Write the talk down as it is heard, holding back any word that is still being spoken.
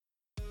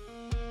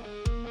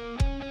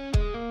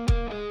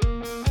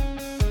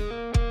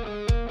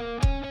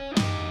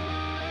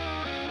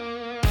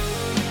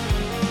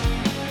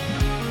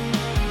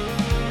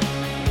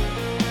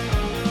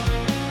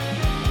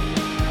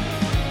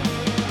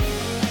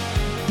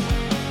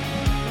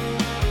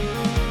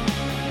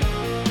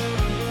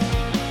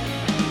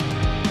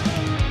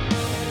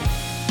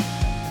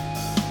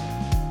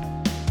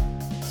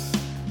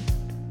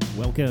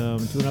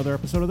Welcome to another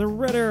episode of the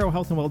Red Arrow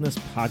Health and Wellness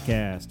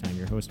Podcast. I'm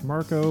your host,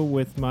 Marco,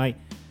 with my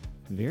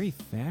very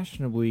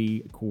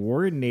fashionably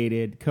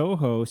coordinated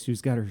co-host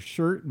who's got her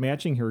shirt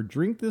matching her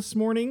drink this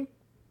morning.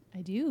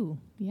 I do.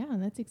 Yeah,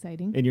 that's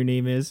exciting. And your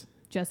name is?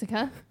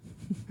 Jessica.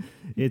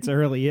 It's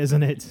early,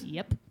 isn't it?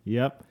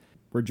 Yep.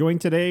 We're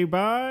joined today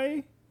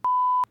by,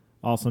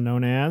 also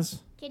known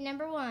as? Kid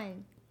number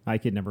one. Hi,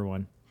 kid number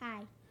one.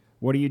 Hi.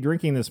 What are you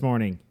drinking this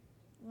morning?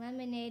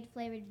 Lemonade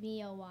flavored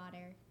Mio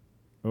water.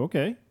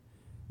 Okay.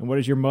 And what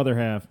does your mother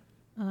have?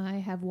 I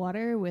have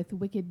water with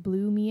Wicked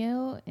Blue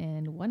Mio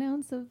and 1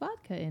 ounce of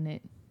vodka in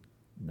it.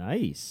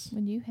 Nice.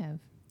 What do you have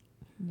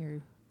in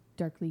your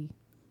darkly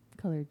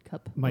colored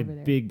cup My over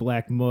there? big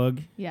black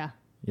mug. Yeah.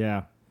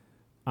 Yeah.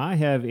 I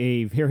have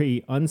a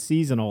very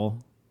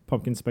unseasonal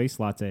pumpkin spice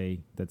latte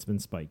that's been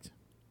spiked.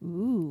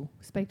 Ooh,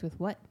 spiked with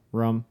what?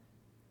 Rum.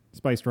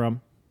 Spiced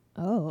rum.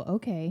 Oh,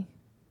 okay.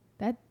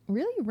 That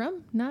really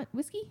rum, not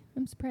whiskey?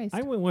 I'm surprised.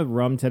 I went with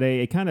rum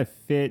today. It kind of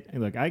fit.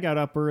 Look, I got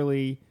up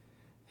early,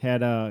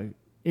 had a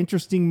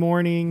interesting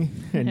morning,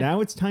 and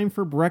now it's time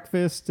for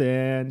breakfast.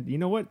 And you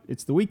know what?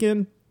 It's the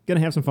weekend. Gonna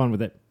have some fun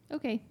with it.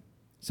 Okay.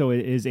 So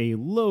it is a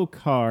low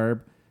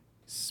carb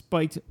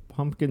spiked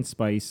pumpkin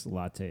spice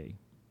latte.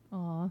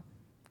 Aw,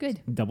 good.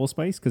 Double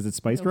spice because it's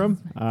spiced Double rum?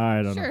 spice.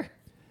 I don't know. Sure.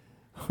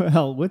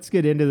 Well, let's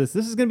get into this.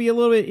 This is going to be a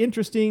little bit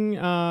interesting.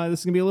 This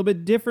is going to be a little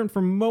bit different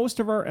from most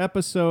of our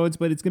episodes,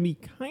 but it's going to be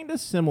kind of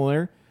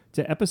similar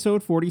to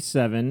episode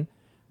 47,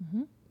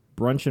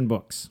 Brunch and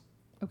Books.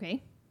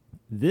 Okay.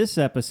 This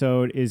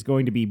episode is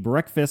going to be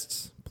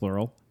breakfasts,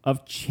 plural,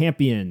 of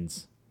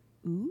champions.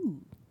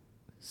 Ooh.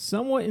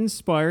 Somewhat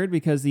inspired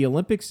because the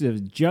Olympics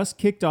have just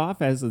kicked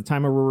off as the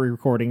time we're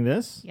recording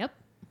this. Yep.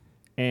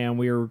 And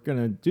we were going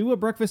to do a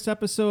breakfast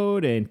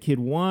episode, and Kid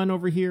One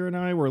over here and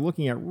I were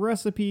looking at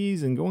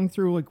recipes and going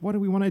through, like, what do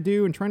we want to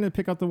do and trying to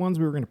pick out the ones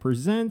we were going to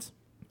present.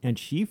 And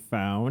she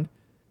found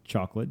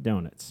chocolate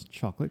donuts,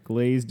 chocolate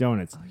glazed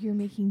donuts. Oh, you're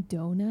making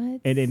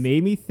donuts? And it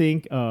made me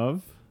think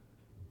of...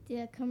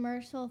 The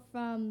commercial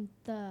from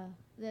some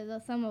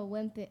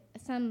Olympic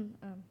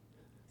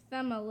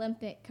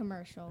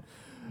commercial.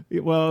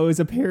 Well, it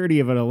was a parody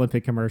of an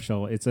Olympic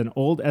commercial. It's an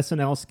old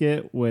SNL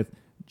skit with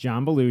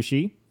John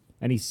Belushi.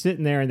 And he's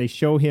sitting there, and they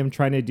show him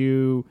trying to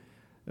do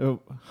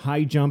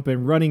high jump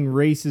and running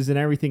races and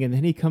everything. And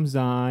then he comes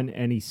on,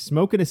 and he's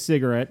smoking a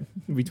cigarette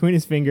between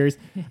his fingers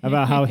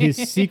about how his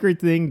secret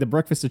thing, the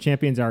breakfast of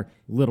champions, are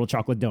little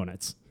chocolate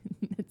donuts.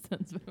 That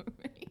sounds about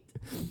right.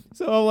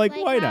 So I'm like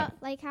why not?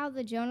 Like how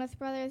the Jonas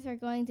Brothers are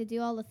going to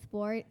do all the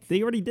sports.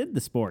 They already did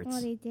the sports. Oh,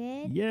 they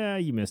did? Yeah,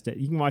 you missed it.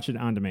 You can watch it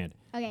on demand.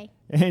 Okay.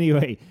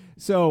 Anyway,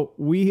 so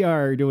we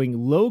are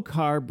doing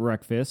low-carb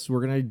breakfasts.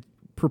 We're going to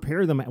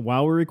prepare them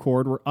while we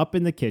record. We're up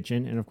in the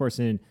kitchen, and of course,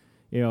 in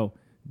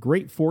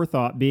great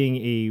forethought, being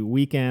a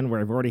weekend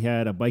where I've already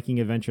had a biking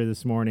adventure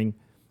this morning.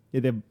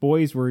 The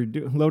boys were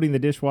loading the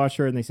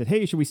dishwasher, and they said,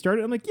 "Hey, should we start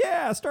it?" I'm like,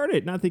 "Yeah, start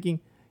it." Not thinking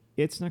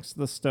it's next to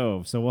the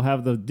stove, so we'll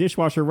have the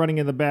dishwasher running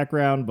in the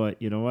background.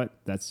 But you know what?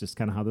 That's just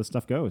kind of how this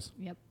stuff goes.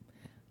 Yep.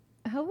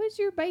 How was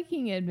your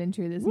biking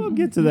adventure this We'll morning?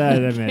 get to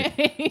that in a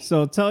minute.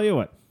 So I'll tell you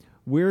what.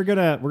 We're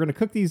gonna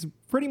cook these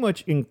pretty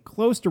much in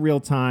close to real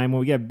time.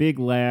 When we get big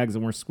lags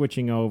and we're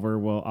switching over,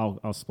 well,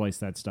 I'll splice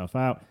that stuff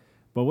out.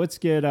 But let's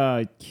get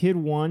Kid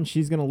One.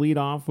 She's gonna lead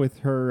off with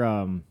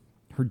her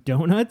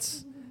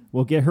donuts.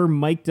 We'll get her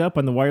mic'd up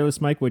on the wireless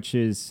mic, which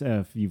is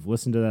if you've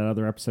listened to that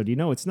other episode, you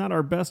know it's not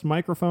our best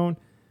microphone,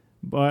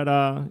 but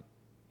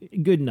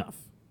good enough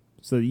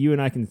so that you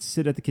and I can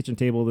sit at the kitchen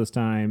table this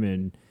time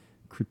and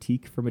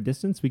critique from a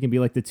distance. We can be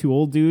like the two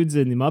old dudes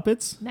in the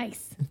Muppets.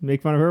 Nice.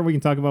 Make fun of her. We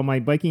can talk about my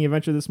biking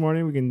adventure this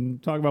morning. We can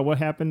talk about what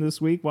happened this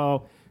week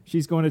while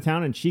she's going to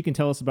town, and she can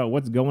tell us about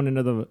what's going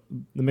into the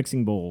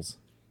mixing bowls.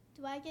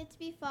 Do I get to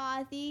be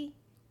Fozzie?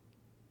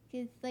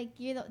 Because,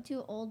 you're the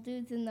two old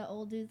dudes, and the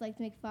old dudes like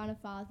to make fun of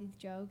Fozzie's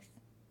jokes.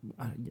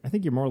 I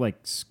think you're more like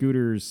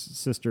Scooter's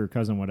sister,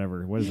 cousin,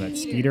 whatever. What is that,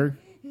 Skeeter?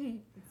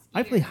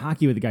 I played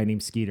hockey with a guy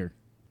named Skeeter.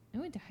 I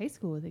went to high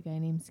school with a guy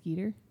named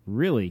Skeeter.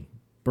 Really?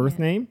 Birth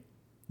name?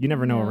 You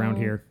never know around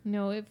here.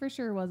 No, it for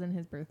sure wasn't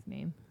his birth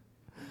name.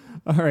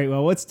 All right,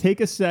 well, let's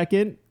take a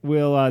second.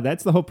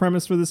 That's the whole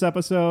premise for this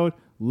episode.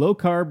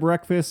 Low-carb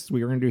breakfasts.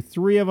 We are going to do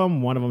 3 of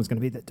them. One of them is going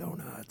to be the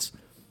donuts.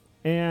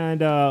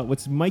 And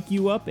let's mic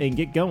you up and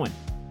get going.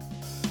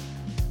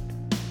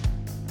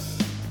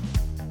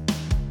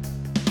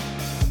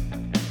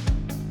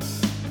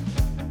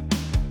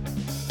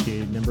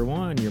 Kid number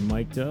one, you're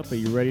mic'd up. Are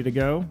you ready to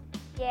go?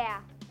 Yeah.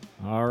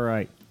 All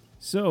right.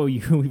 So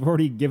we've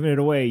already given it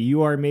away.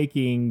 You are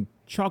making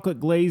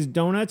chocolate glazed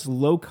donuts,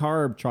 low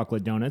carb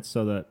chocolate donuts,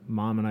 so that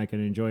Mom and I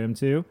can enjoy them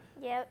too.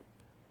 Yep.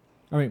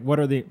 All right.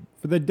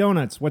 For the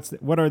donuts?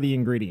 What are the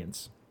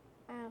ingredients?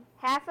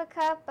 Half a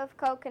cup of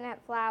coconut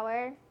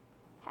flour,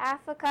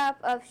 half a cup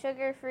of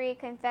sugar-free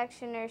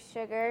confectioner's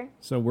sugar.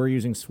 So we're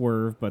using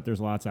Swerve, but there's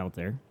lots out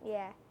there.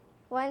 Yeah.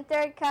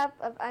 1/3 cup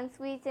of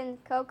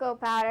unsweetened cocoa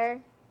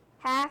powder,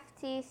 half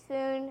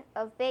teaspoon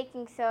of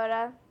baking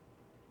soda,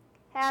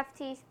 half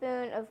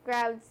teaspoon of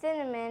ground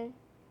cinnamon,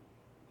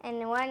 and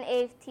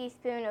 1/8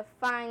 teaspoon of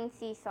fine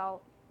sea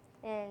salt,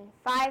 and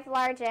 5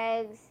 large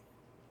eggs,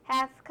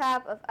 half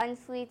cup of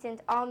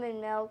unsweetened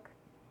almond milk,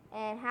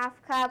 and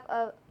half cup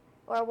of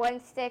or 1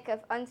 stick of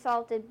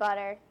unsalted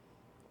butter,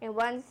 and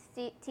 1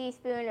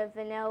 teaspoon of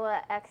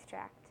vanilla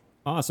extract.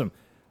 Awesome.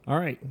 All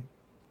right.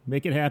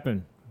 Make it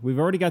happen. We've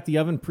already got the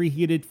oven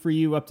preheated for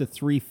you up to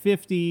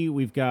 350.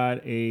 We've got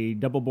a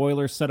double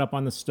boiler set up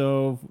on the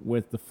stove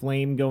with the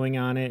flame going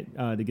on it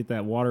to get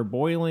that water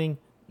boiling.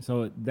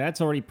 So that's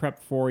already prepped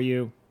for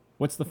you.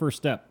 What's the first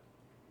step?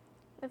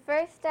 The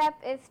first step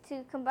is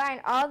to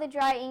combine all the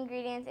dry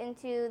ingredients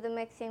into the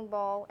mixing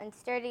bowl and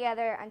stir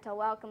together until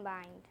well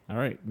combined. All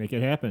right. Make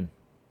it happen.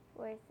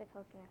 Where's the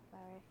coconut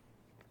flour?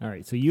 All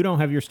right. So you don't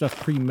have your stuff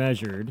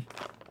pre-measured.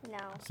 No.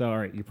 So, all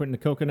right. You're putting the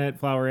coconut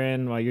flour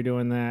in while you're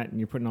doing that, and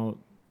you're putting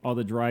all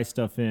the dry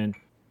stuff in.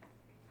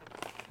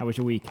 How was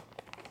your week?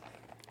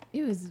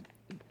 It was,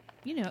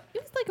 it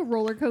was like a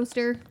roller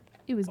coaster.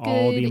 It was good.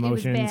 All the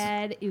emotions. It was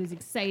bad. It was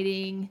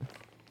exciting.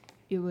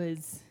 It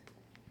was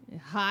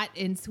hot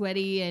and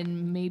sweaty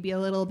and maybe a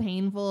little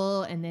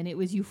painful, and then it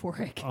was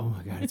euphoric. Oh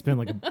my God, it's been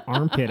like an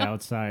armpit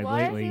outside What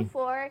lately. does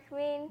euphoric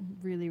mean?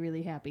 Really,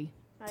 really happy.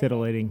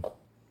 Titillating.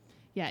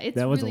 Yeah, it's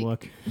That was really, a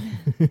look.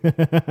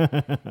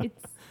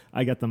 It's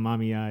I got the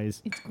mommy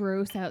eyes. it's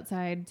gross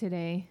outside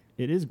today.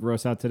 It is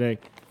gross out today.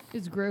 It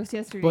was gross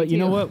yesterday. But you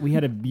know too. what? We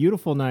had a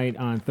beautiful night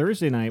on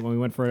Thursday night when we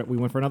went for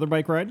another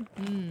bike ride.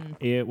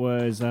 It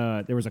was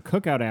there was a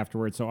cookout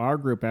afterwards, so our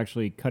group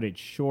actually cut it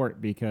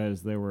short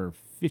because there were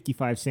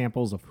 55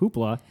 samples of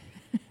hoopla.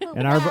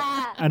 And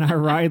our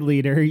ride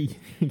leader,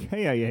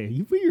 yeah,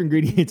 you put your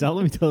ingredients out.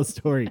 Let me tell a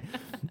story.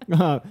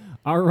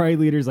 Our ride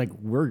leader's like,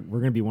 we're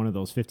gonna be one of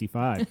those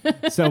 55.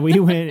 So we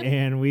went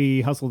and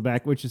we hustled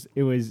back,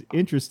 it was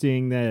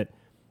interesting that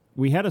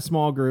we had a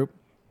small group.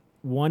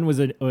 One was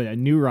a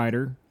new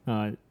rider,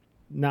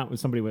 not with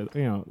somebody with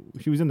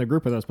she was in the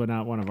group with us, but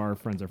not one of our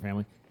friends or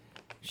family.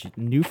 She's a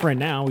new friend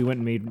now. We went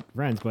and made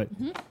friends, but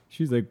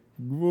she's like,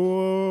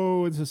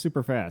 whoa, it's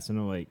super fast, and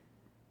I'm like.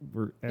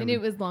 And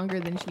it was longer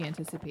than she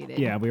anticipated.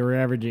 Yeah, we were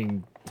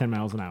averaging 10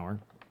 miles an hour.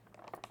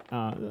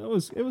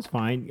 It was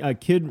fine.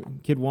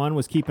 Kid 1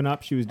 was keeping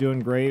up. She was doing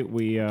great.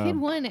 Kid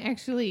 1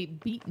 actually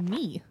beat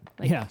me.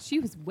 Yeah. She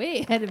was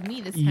way ahead of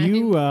me this time.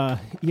 You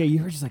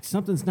were just like,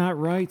 something's not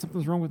right.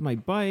 Something's wrong with my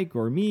bike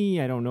or me.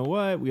 I don't know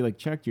what. We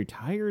checked. Your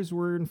tires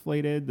were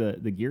inflated.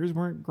 The gears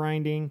weren't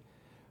grinding.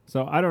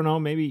 So I don't know.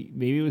 Maybe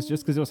it was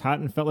just because it was hot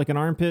and felt like an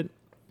armpit.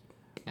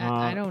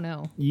 I don't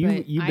know.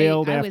 You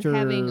bailed I after was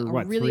having a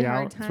what? really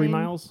hard time. 3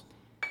 miles.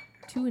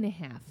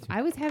 2.5.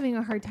 I was having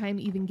a hard time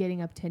even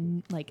getting up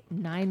to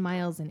 9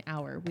 miles an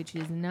hour, which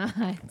is not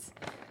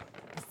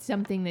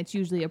something that's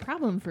usually a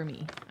problem for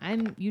me.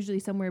 I'm usually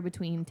somewhere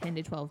between 10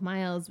 to 12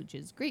 miles, which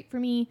is great for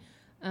me,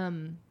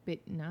 but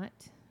not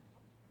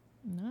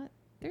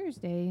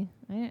Thursday.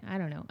 I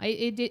don't know.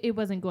 It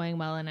wasn't going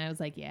well, and I was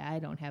like, yeah, I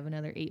don't have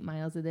another 8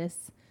 miles of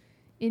this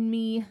in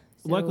me.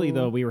 So Luckily,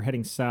 though, we were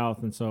heading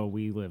south, and so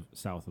we live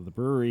south of the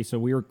brewery, so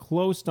we were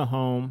close to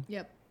home.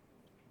 Yep.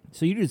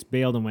 So you just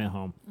bailed and went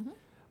home.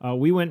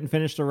 We went and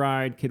finished the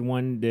ride. Kid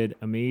 1 did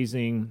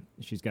amazing.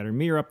 She's got her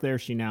mirror up there.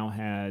 She now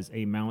has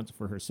a mount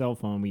for her cell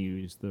phone. We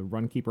use the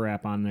Runkeeper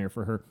app on there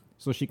for her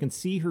so she can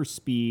see her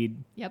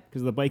speed. Yep.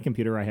 Because the bike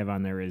computer I have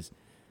on there is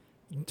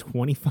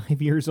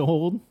 25 years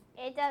old.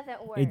 It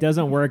doesn't work. It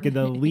doesn't work.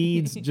 The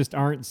leads just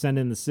aren't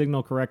sending the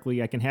signal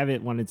correctly. I can have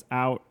it when it's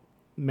out,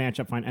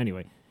 match up fine.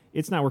 Anyway,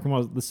 it's not working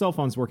well. The cell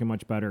phone's working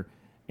much better.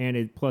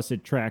 And plus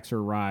it tracks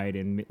her ride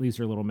and it leaves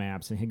her little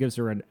maps. And it gives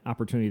her an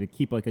opportunity to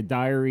keep a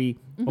diary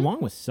along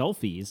with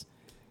selfies.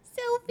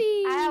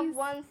 Selfies. I have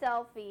 1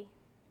 selfie.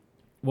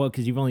 Well,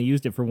 because you've only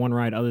used it for 1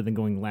 ride other than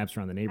going laps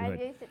around the neighborhood.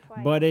 I've used it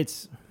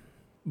twice.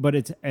 But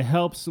it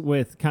helps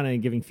with kind of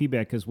giving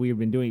feedback because we have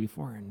been doing it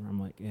before. And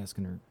I'm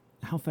asking her,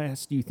 how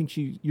fast do you think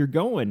you're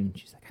going?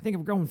 She's like, I think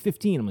I'm going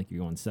 15. I'm like,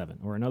 you're going 7.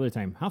 Or another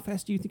time, how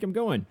fast do you think I'm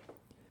going?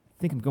 I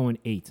think I'm going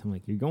 8. I'm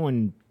like, you're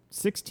going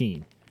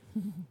 16.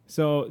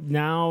 So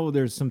now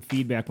there's some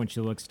feedback when she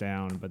looks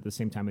down, but at the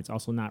same time, it's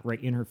also not right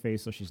in her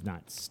face, so she's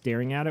not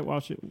staring at it while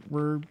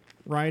we're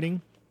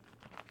riding.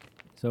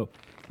 So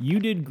you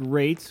did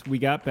great. We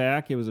got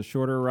back. It was a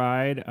shorter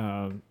ride.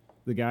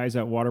 The guys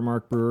at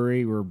Watermark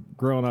Brewery were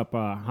grilling up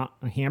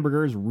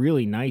hamburgers,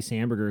 really nice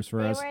hamburgers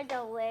for us. They were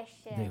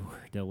delicious. They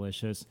were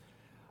delicious.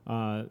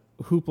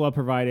 Hoopla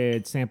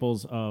provided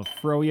samples of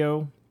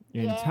froyo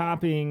and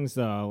toppings.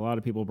 A lot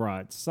of people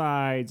brought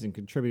sides and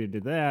contributed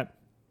to that.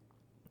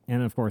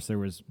 And, of course, there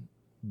was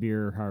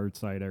beer, hard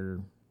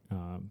cider,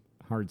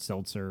 hard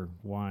seltzer,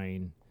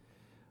 wine,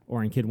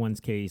 or in Kid 1's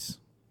case,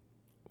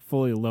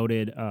 fully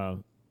loaded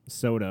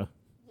soda.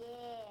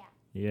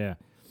 Yeah.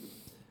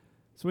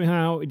 So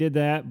we did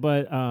that,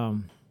 but, I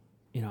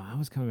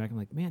was coming back and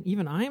like, man,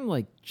 even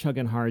I'm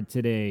chugging hard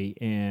today,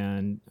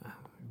 and I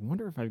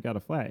wonder if I've got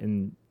a flat.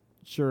 And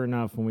sure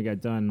enough, when we got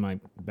done, my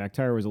back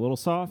tire was a little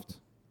soft.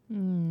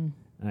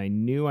 I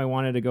knew I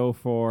wanted to go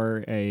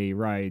for a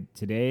ride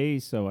today,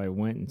 so I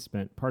went and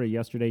spent part of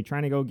yesterday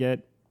trying to go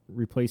get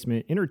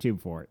replacement inner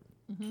tube for it.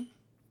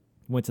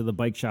 went to the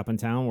bike shop in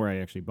town where I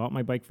actually bought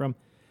my bike from.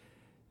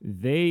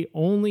 They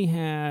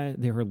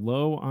were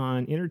low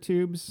on inner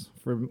tubes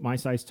for my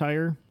size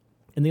tire,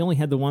 and they only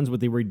had the ones with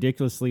the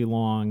ridiculously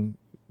long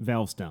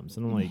valve stems.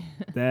 And I'm like,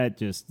 that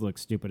just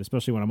looks stupid,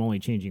 especially when I'm only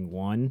changing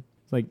one.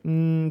 It's like,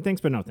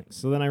 thanks, but no thanks.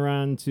 So then I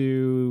run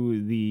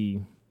to the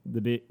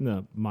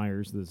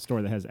Myers, the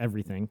store that has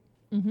everything.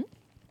 Mm-hmm.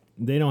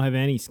 They don't have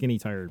any skinny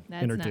tire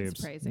inner tubes.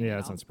 Surprising. Yeah,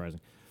 that's not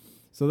surprising.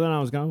 So then I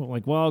was going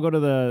like, well, I'll go to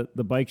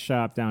the bike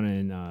shop down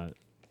in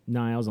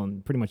Niles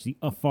on pretty much the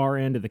far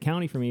end of the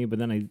county for me. But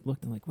then I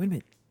looked and like, wait a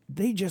minute,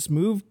 they just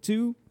moved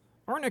to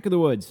our neck of the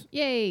woods.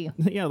 Yay!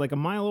 Yeah, like a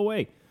mile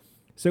away.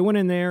 So I went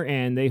in there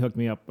and they hooked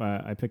me up.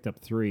 I picked up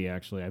 3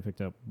 actually. I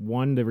picked up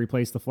 1 to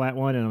replace the flat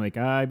one, and I'm like,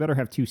 I better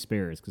have 2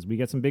 spares because we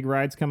got some big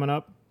rides coming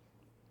up.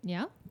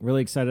 Yeah.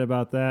 Really excited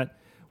about that.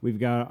 We've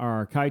got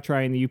our Kai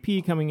Tri in the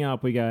UP coming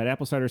up. We got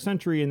Apple Cider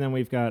Century, and then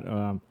we've got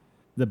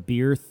the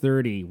Beer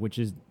 30, which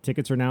is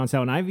tickets are now on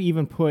sale. And I've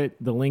even put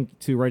the link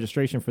to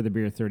registration for the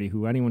Beer 30.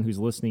 Anyone who's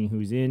listening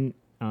who's in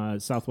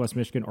Southwest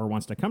Michigan or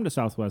wants to come to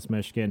Southwest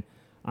Michigan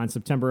on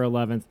September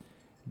 11th,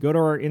 go to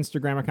our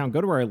Instagram account,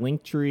 go to our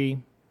link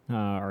tree.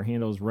 Our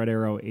handle is Red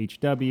Arrow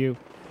HW.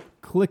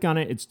 Click on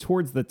it. It's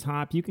towards the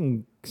top. You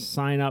can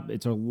sign up.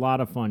 It's a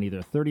lot of fun, either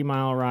a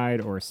 30-mile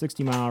ride or a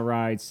 60-mile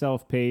ride,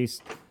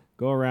 self-paced.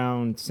 Go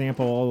around,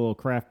 sample all the little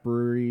craft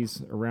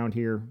breweries around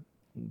here.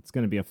 It's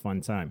going to be a fun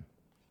time.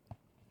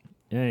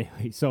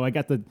 Anyway, so I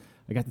got the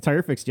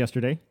tire fixed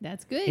yesterday.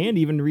 That's good. And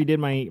even redid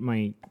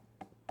my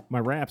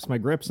wraps, my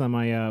grips on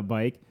my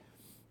bike.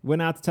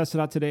 Went out to test it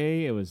out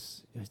today.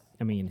 It's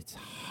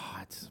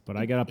hot, but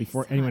I got up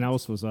before anyone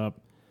else was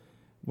up.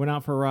 Went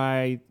out for a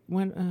ride.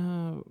 Went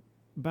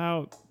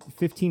about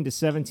 15 to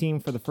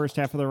 17 for the first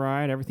half of the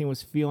ride. Everything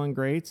was feeling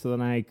great. So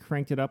then I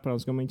cranked it up, and I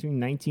was going between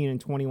 19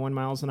 and 21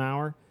 miles an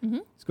hour. Mm-hmm.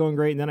 It's going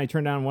great. And then I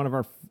turned down one of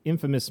our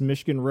infamous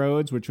Michigan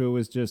roads, which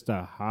was just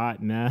a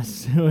hot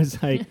mess. It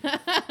was like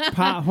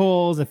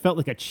potholes. It felt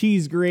like a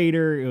cheese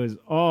grater. It was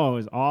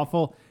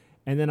awful.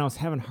 And then I was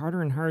having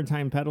harder and harder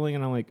time pedaling,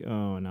 and I'm like,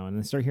 oh no. And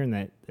then I start hearing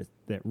that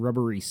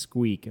rubbery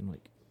squeak, and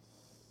like,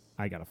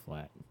 I got a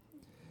flat.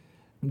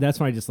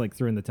 That's when I just like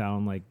threw in the towel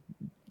and like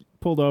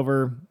pulled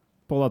over,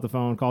 pulled out the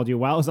phone, called you.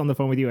 While I was on the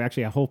phone with you,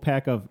 actually a whole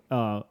pack of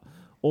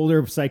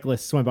older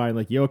cyclists went by and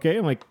like, you okay?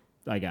 I'm like,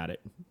 I got it.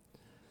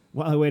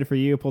 While I waited for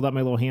you, pulled out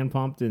my little hand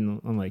pump,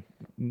 and I'm like,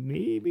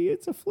 maybe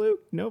it's a fluke.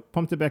 Nope.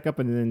 Pumped it back up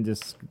and then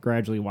just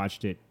gradually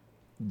watched it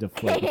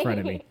deflate in front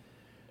of me.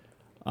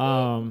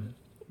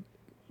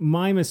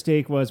 My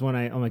mistake was when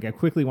I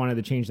quickly wanted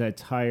to change that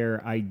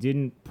tire. I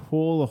didn't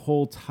pull the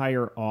whole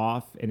tire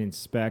off and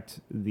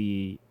inspect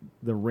the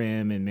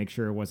rim and make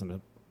sure it wasn't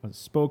a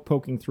spoke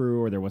poking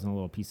through or there wasn't a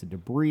little piece of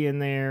debris in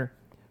there.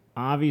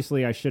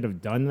 Obviously, I should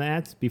have done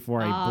that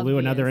before I blew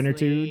another inner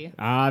tube.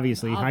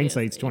 Obviously,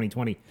 hindsight's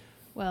 20/20.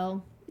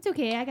 Well, it's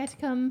okay. I got to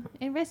come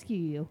and rescue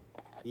you.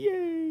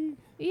 Yay!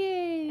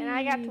 Yay! And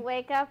I got to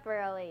wake up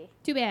early.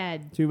 Too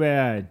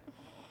bad.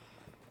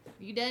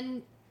 You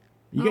done?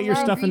 You got your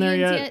stuff in there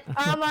yet?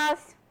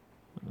 Almost.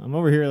 I'm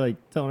over here like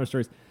telling our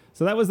stories.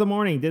 So that was the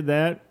morning. Did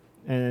that.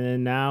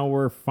 And now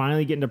we're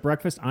finally getting to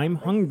breakfast. I'm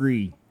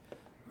hungry.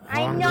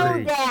 I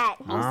know that.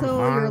 Also,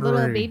 your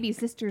little baby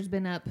sister's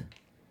been up.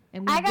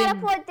 And I gotta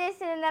put this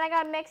in, and then I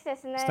gotta mix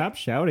this, and then Stop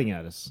shouting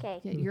at us.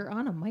 Okay. Yeah, you're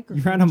on a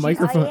microphone. You're on a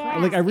microphone. Oh, yeah.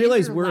 Like I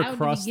realize You're we're loud to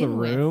across the begin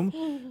with.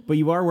 room, but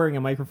you are wearing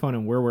a microphone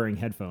and we're wearing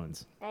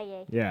headphones.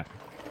 Okay. Yeah.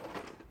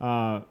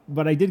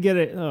 But I did get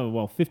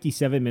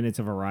 57 minutes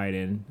of a ride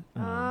in.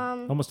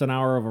 Almost an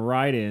hour of a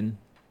ride in.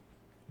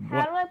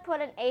 How do I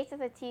put 1/8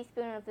 of a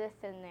teaspoon of this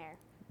in there?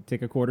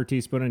 Take a 1/4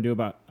 teaspoon and do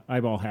about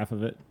eyeball half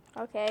of it.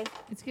 Okay.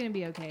 It's gonna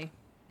be okay.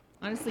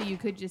 Honestly, you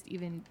could just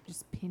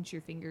pinch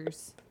your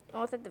fingers.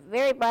 Oh, it's at the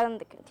very bottom of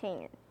the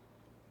container.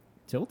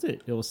 Tilt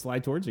it. It will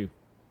slide towards you.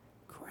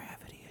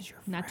 Gravity is your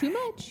friend. Not too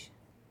much.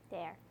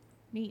 There.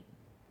 Neat.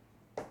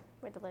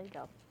 Where'd the lid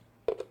go?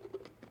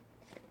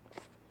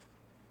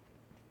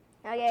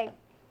 Okay.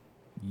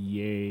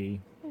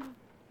 Yay.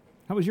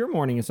 How was your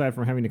morning aside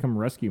from having to come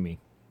rescue me?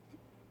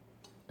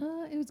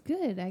 It was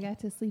good. I got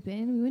to sleep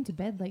in. We went to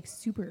bed like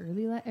super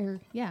early,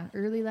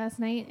 early last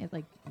night at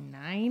like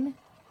 9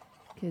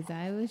 because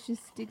I was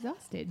just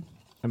exhausted.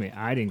 I mean,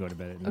 I didn't go to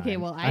bed at 9. Okay,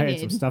 well, I had did.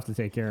 some stuff to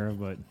take care of,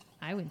 but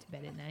I went to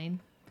bed at 9.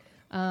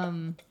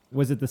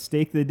 was it the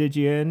steak that did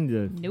you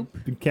in? Nope.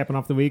 Capping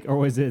off the week, or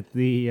was it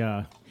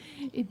the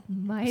It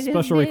might have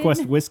special been.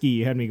 request whiskey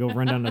you had me go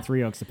run down to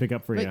Three Oaks to pick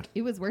up for you? But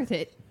it was worth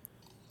it.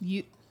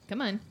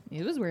 Come on,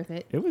 it was worth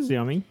it. It was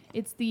yummy.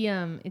 It's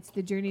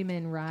the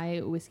Journeyman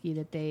Rye whiskey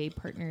that they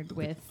partnered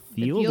with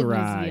Field the Field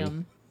Rye.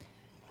 Museum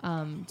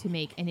to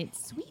make, and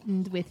it's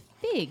sweetened with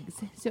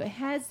figs. So it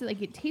has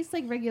it tastes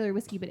like regular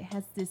whiskey, but it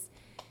has this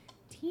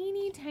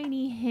teeny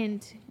tiny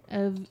hint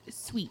of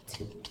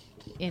sweet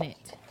in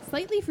it.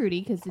 Slightly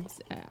fruity because it's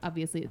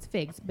obviously it's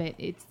figs, but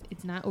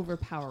it's not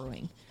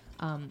overpowering.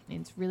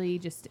 It's really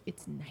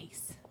it's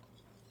nice.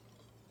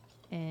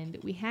 And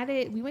we had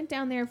it. We went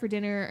down there for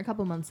dinner a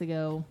couple months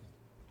ago,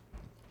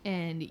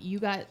 and you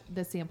got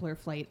the sampler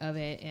flight of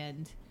it,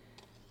 and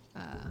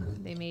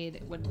They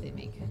made, what did they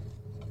make?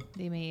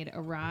 They made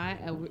a rye.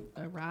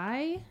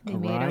 They A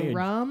made rye, a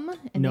rum.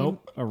 And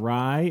Nope, a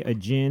rye, a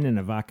gin, and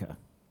a vodka.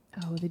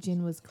 Oh, the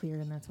gin was clear,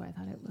 and that's why I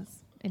thought it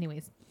was.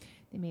 Anyways,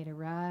 they made a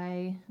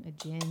rye, a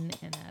gin,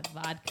 and a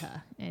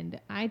vodka. And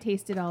I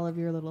tasted all of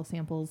your little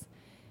samples,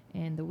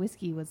 and the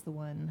whiskey was the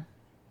one,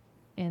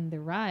 and the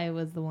rye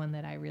was the one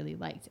that I really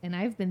liked. And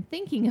I've been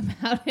thinking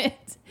about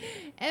it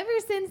ever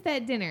since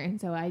that dinner.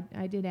 And so I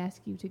did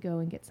ask you to go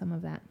and get some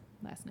of that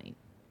last night.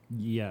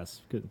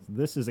 Yes, 'cause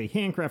this is a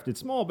handcrafted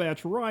small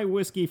batch rye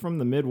whiskey from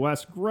the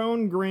Midwest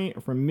grown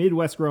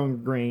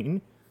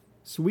grain,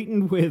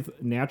 sweetened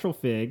with natural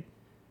fig,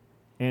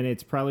 and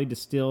it's probably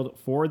distilled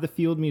for the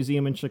Field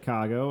Museum in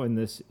Chicago. And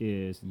this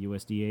is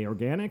USDA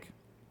organic,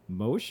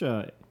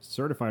 MOSHA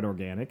certified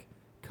organic,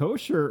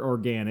 kosher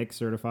organic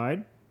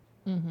certified.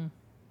 Mm-hmm.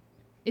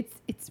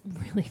 It's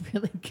really,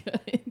 really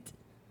good.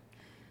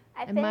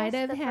 I might finished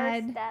have the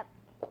had- first step.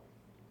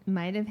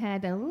 Might have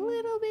had a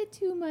little bit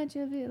too much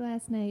of it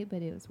last night,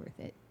 but it was worth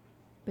it.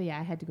 But yeah,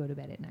 I had to go to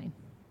bed at 9.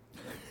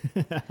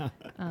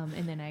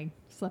 And then I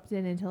slept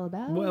in until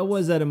about... Well, it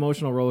was that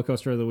emotional roller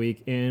coaster of the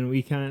week, and we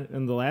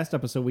in the last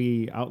episode,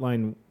 we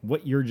outlined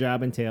what your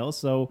job entails.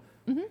 So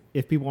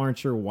if people aren't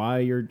sure why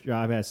your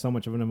job has so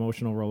much of an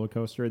emotional roller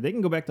coaster, they can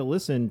go back to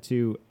listen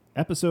to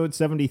episode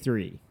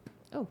 73.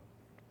 Oh,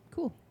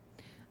 cool.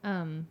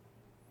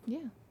 Yeah.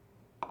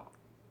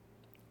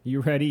 You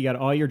ready? You got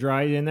all your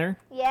dry in there?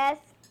 Yes.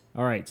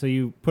 All right, so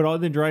you put all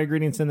the dry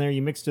ingredients in there.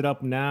 You mixed it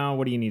up. Now,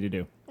 what do you need to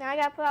do? Now I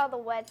gotta put all the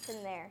wets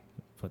in there.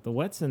 Put the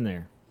wets in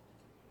there.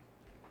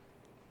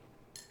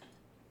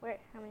 Where?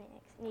 How many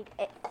eggs?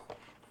 Need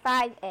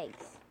 5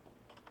 eggs.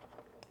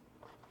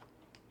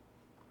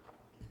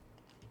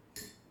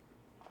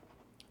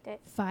 Okay.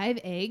 5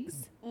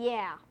 eggs?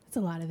 Yeah, That's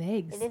a lot of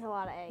eggs. it is a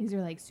lot of eggs. These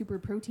are like super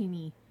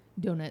proteiny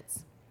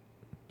donuts.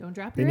 Don't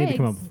drop They your need eggs. to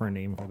come up with a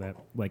name for that,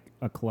 like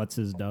a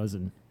Klutz's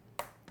dozen.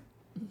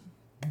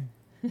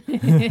 That's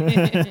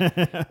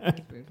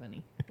very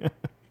funny.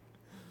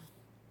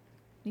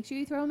 Make sure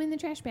you throw them in the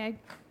trash bag.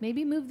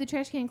 Maybe move the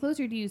trash can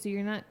closer to you so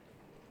you're not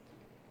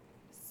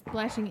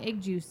splashing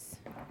egg juice.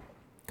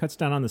 Cuts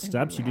down on the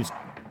steps. You just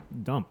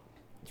dump.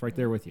 It's right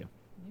there with you.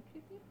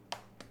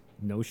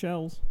 No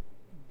shells.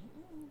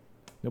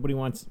 Nobody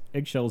wants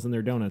eggshells in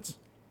their donuts.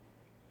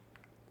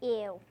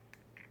 Ew.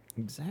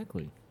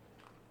 Exactly.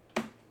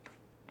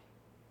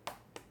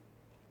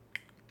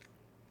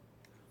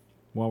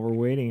 While we're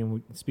waiting,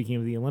 and speaking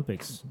of the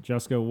Olympics,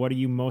 Jessica, what are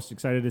you most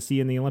excited to see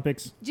in the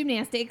Olympics?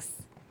 Gymnastics.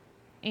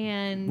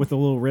 And With a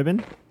little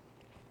ribbon?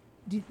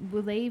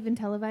 will they even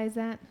televise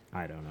that?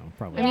 I don't know.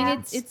 Probably. I mean,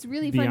 not. it's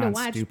really fun to beyond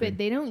watch, stupid. but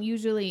they don't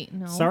usually.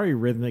 No. Sorry,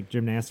 rhythmic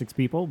gymnastics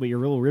people, but your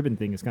little ribbon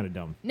thing is kind of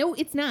dumb. No,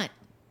 it's not.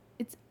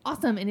 It's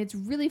awesome, and it's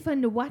really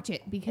fun to watch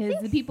it because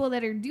the people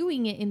that are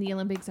doing it in the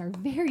Olympics are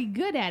very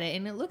good at it,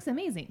 and it looks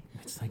amazing.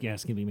 It's like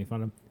asking me to make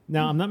fun of.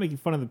 Now, I'm not making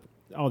fun of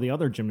all the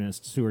other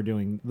gymnasts who are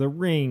doing the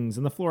rings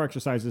and the floor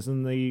exercises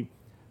and the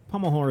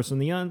pommel horse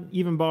and the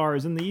uneven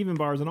bars and the even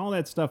bars and all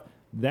that stuff.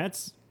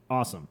 That's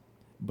awesome.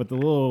 But the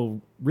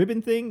little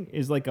ribbon thing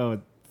is like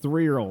a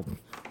 3-year-old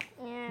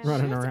Yeah.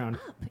 running Shut around.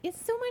 up.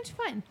 It's so much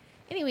fun.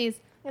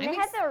 Anyways, And I'm they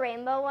had the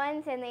rainbow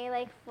ones, and they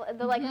like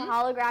the like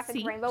holographic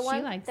See, rainbow she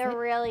ones. likes They're it.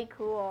 really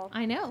cool.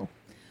 I know.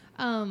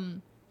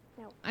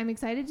 No. I'm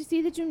excited to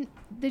see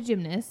the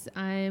gymnasts.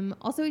 I'm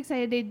also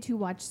excited to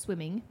watch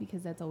swimming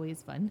because that's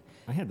always fun.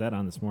 I had that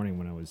on this morning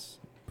when I was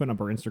putting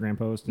up our Instagram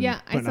post and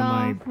Yeah, I putting saw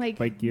on my like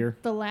bike gear.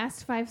 the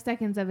last 5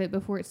 seconds of it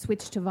before it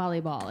switched to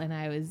volleyball, and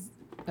I was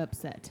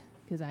upset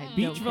because I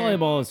Beach don't care.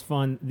 volleyball is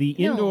fun. The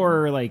No.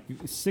 indoor, like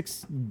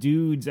 6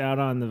 dudes out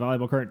on the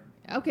volleyball court,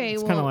 Okay,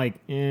 it's well, kind of like,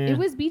 eh. it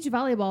was beach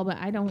volleyball, but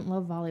I don't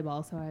love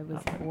volleyball, so I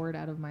was bored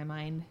out of my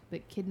mind.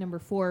 But kid number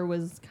 4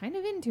 was kind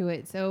of into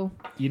it, so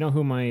You know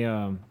who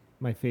my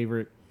my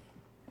favorite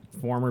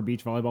former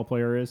beach volleyball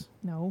player is?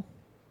 no.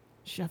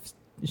 Chef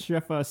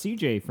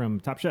CJ from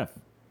Top Chef.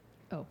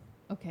 Oh,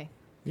 okay.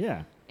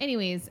 Yeah.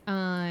 Anyways,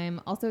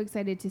 I'm also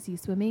excited to see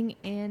swimming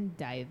and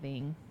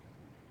diving,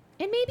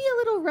 and maybe a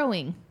little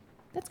rowing.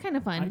 That's kind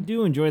of I fun.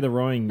 do enjoy the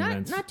rowing Not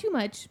events. not too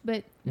much,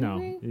 but No,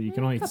 every- you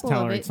can a only couple of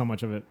tolerate it. so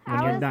much of it when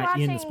I you're was not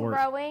watching in the sport.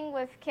 rowing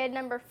with kid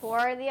number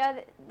 4 the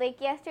other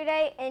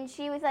yesterday, and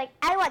she was like,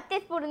 "I want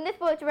this boat and this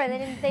boat to run."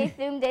 And then they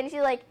zoomed in. She's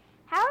like,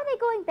 "How are they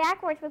going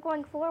backwards but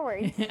going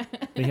forwards?"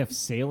 They have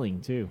sailing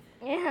too.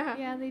 Yeah.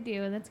 Yeah, they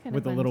do. That's kind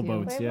With of the fun little too.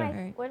 boats, Where'd yeah.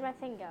 my Right. Where'd my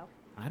thing go?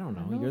 I don't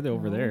know. I don't You're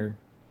over know. there.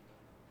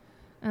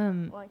 Well,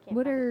 I can't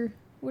What find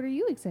are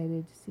you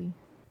excited to see?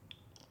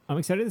 I'm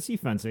excited to see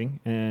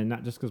fencing, and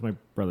not just because my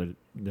brother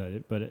did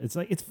it, but it's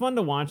like it's fun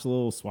to watch the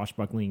little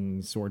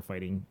swashbuckling sword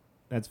fighting.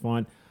 That's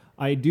fun.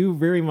 I do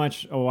very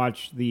much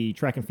watch the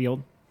track and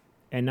field,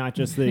 and not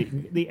just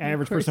the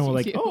average course person who you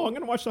like, do. oh, I'm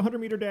going to watch the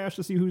 100-meter dash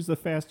to see who's the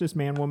fastest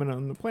man, woman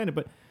on the planet.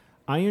 But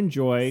I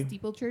enjoy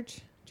Steeplechurch?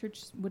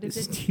 Church, what is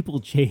it?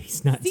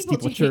 steeplechase, not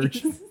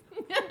steeplechurch.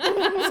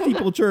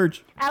 steeple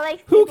church. I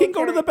like Who can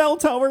go to steeplechase. the bell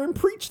tower and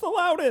preach the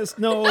loudest?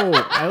 No,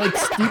 I like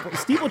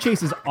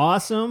steeplechase is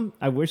awesome.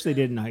 I wish they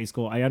did in high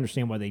school. I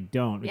understand why they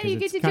don't. Yeah, because you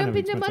get it's to kind jump of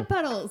into mud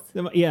expensive.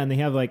 puddles. Yeah, and they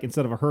have like,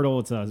 instead of a hurdle,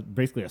 it's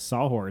basically a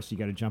sawhorse you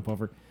got to jump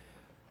over.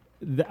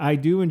 I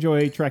do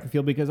enjoy track and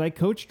field because I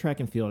coach track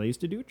and field. I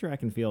used to do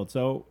track and field.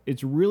 So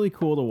it's really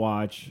cool to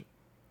watch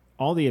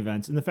all the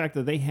events. And the fact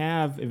that they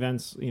have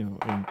events, in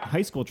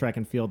high school track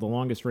and field, the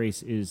longest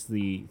race is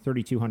the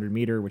 3,200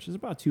 meter, which is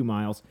about 2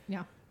 miles.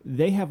 Yeah.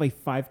 They have a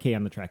 5K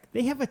on the track.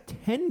 They have a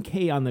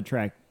 10K on the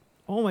track.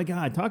 Oh my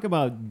God, talk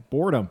about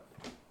boredom.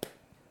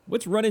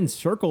 What's running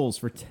circles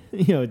for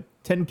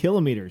 10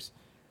 kilometers?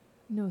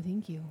 No,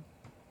 thank you.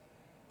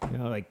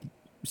 Like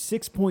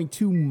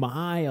 6.2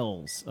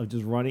 miles of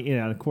just running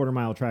on a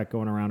quarter-mile track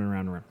going around and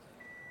around and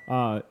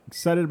around.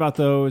 Excited about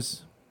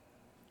those.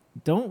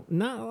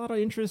 Not a lot of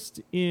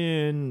interest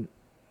in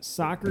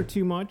soccer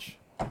too much.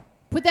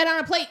 Put that on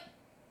a plate.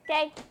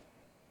 Okay.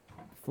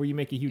 Before you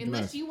make a huge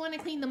Unless mess. you want to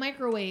clean the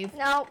microwave.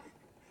 No.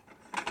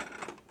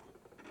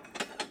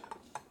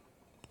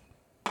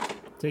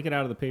 Take it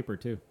out of the paper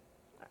too.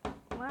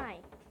 Why?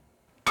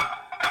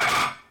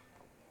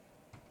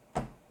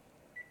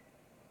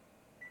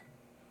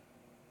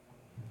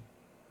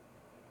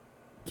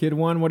 Kid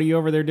one, what are you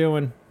over there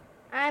doing?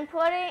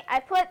 I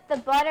put the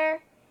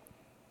butter.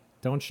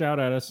 Don't shout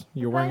at us.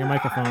 You're wearing a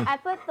microphone. I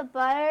put the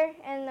butter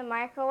in the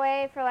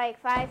microwave for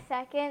like 5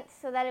 seconds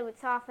so that it would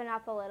soften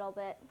up a little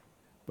bit.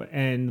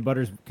 And the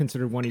butter's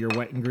considered one of your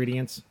wet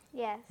ingredients?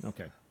 Yes.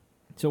 Okay.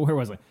 So where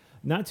was I?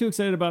 Not too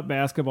excited about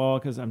basketball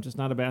because I'm just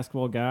not a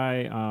basketball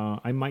guy.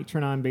 I might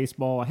turn on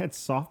baseball. I had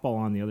softball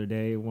on the other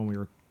day when we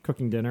were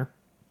cooking dinner.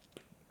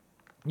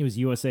 It was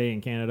USA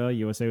and Canada.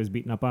 USA was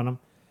beating up on them.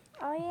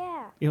 Oh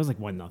yeah. It was like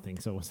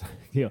 1-0, so it was,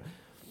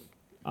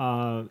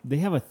 they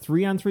have a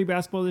 3-on-3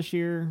 basketball this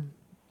year,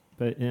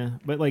 but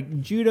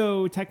like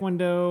judo,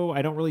 taekwondo,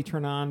 I don't really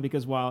turn on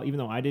because even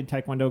though I did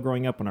taekwondo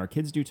growing up, when our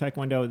kids do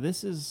taekwondo,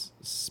 this is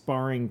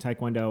sparring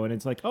taekwondo, and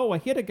it's like, oh, I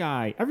hit a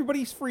guy,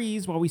 everybody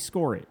freeze while we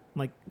score it. I'm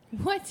like,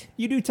 What?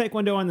 you do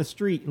taekwondo on the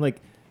street,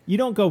 like you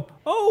don't go,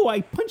 oh,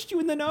 I punched you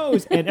in the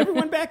nose, and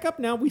everyone back up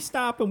now. We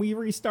stop and we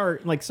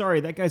restart. Like,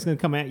 sorry, that guy's going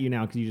to come at you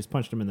now because you just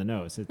punched him in the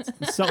nose.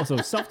 It's so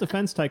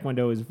self-defense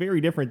taekwondo is very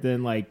different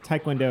than like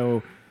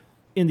taekwondo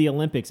in the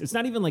Olympics. It's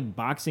not even like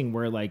boxing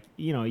where like,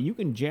 you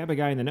can jab a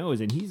guy in the nose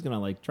and he's going to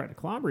like try to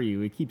clobber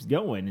you. It keeps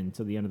going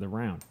until the end of the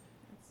round.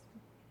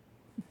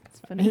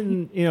 It's funny.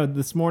 And,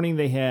 this morning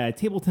they had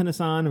table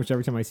tennis on, which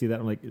every time I see that,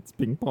 I'm like, it's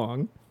ping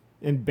pong.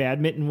 And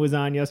badminton was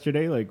on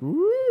yesterday. Like,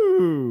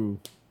 woo!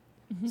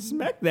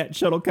 Smack that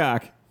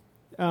shuttlecock.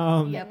 Yep.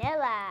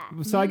 Vanilla.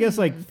 So I guess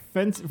like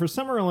for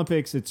Summer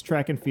Olympics, it's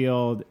track and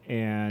field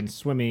and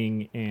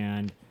swimming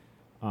and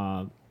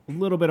a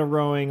little bit of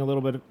rowing, a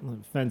little bit of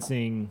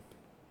fencing.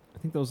 I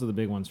think those are the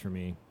big ones for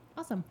me.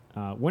 Awesome.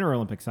 Winter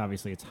Olympics,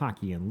 obviously, it's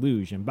hockey and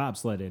luge and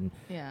bobsled and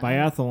Yeah.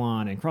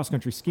 biathlon and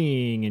cross-country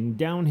skiing and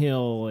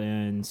downhill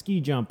and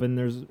ski jump. And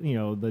there's,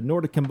 the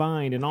Nordic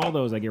combined and all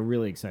those I get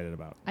really excited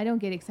about. I don't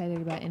get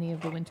excited about any of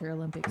the Winter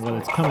Olympics. Well,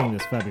 it's coming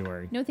this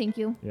February. No, thank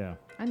you. Yeah.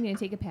 I'm going to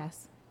take a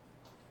pass.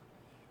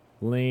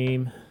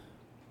 Lame.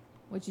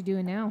 What you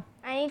doing now?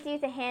 I need to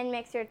use a hand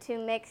mixer to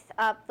mix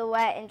up the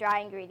wet and dry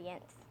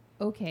ingredients.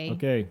 Okay.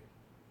 Okay.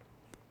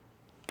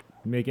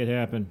 Make it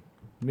happen.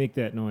 Make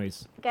that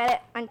noise. Get it?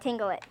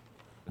 Untingle it.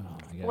 Oh,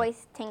 my God.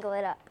 Voice tingle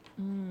it up.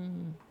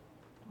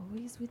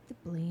 Always with the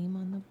blame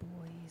on the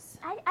boys.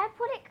 I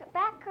put it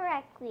back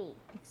correctly.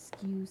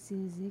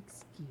 Excuses.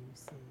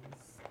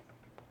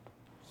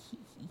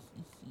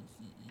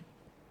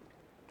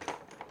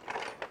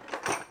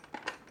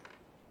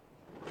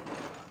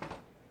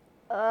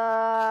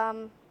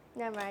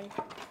 Never mind.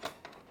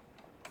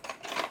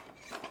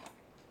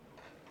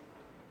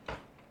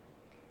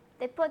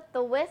 They put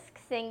the whisk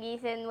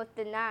thingies in with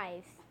the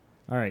knives.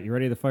 All right, you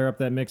ready to fire up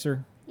that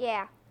mixer?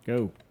 Yeah.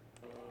 Go.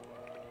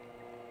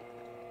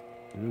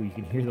 Ooh, you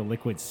can hear the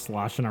liquid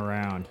sloshing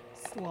around.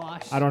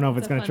 Slosh. I don't know if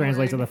it's It's a going to fun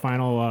translate to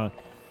word.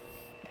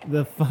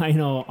 the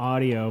final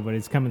audio, but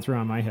it's coming through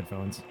on my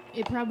headphones.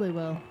 It probably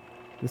will.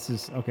 This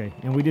is okay,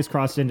 and we just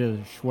crossed into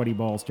sweaty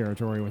balls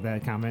territory with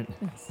that comment.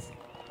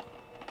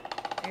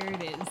 There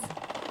it is.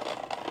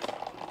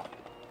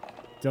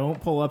 Don't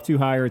pull up too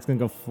high, or it's going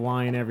to go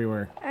flying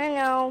everywhere. I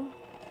know.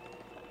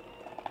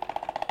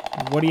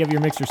 What do you have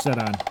your mixer set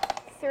on?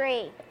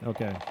 3.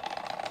 Okay.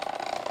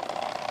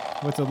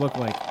 What's it look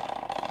like?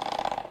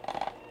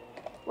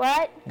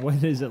 What? What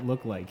does it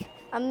look like?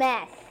 A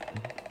mess.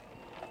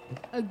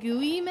 A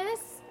gooey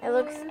mess? It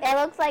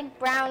looks like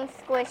brown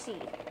squishy.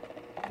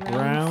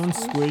 Brown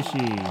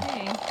squishy.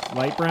 Okay.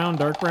 Light brown,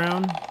 dark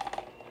brown,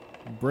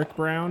 brick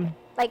brown.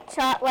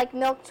 Like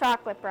milk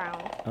chocolate brown.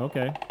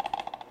 Okay.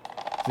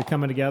 Is it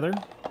coming together?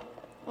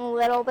 A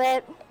little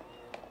bit.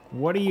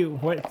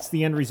 What's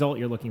the end result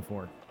you're looking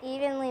for?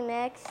 Evenly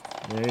mixed.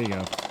 There you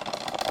go.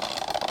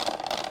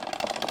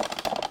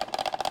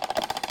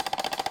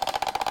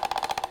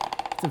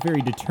 It's a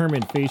very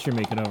determined face you're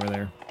making over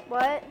there.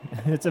 What?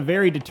 It's a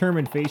very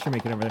determined face you're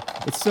making over there.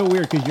 It's so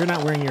weird because you're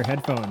not wearing your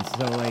headphones.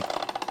 So, like,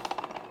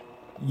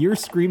 You're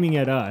screaming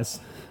at us.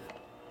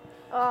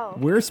 Oh.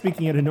 We're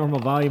speaking at a normal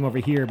volume over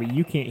here, but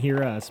you can't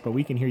hear us, but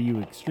we can hear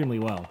you extremely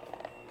well.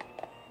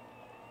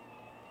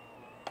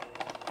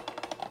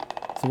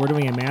 So we're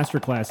doing a master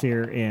class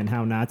here in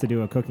how not to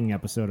do a cooking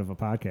episode of a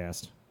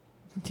podcast.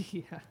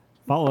 Yeah.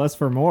 Follow us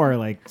for more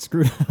like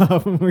screwed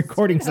up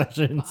recording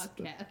sessions.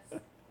 Podcast.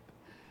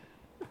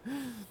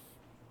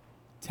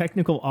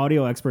 Technical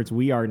audio experts,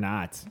 we are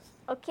not.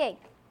 Okay.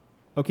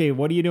 Okay,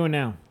 what are you doing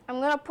now? I'm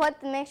going to put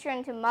the mixture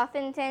into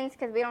muffin tins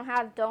because we don't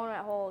have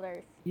donut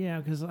holders. Yeah,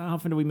 because how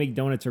often do we make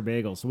donuts or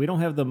bagels? So we don't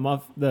have the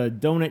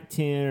donut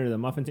tin or the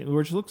muffin tin,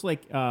 which looks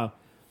like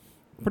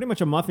pretty much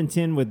a muffin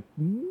tin with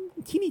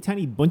teeny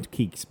tiny bundt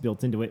cakes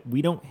built into it.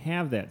 We don't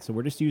have that, so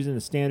we're just using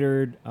the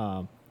standard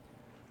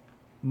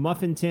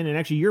muffin tin. And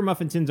actually, your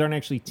muffin tins aren't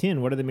actually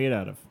tin. What are they made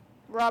out of?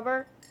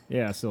 Rubber.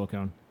 Yeah,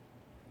 silicone.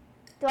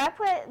 Do I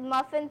put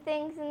muffin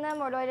things in them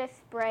or do I just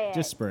spray it?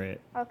 Just spray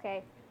it.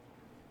 Okay.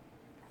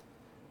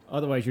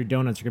 Otherwise, your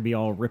donuts are going to be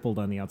all rippled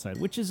on the outside,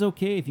 which is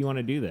okay if you want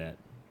to do that.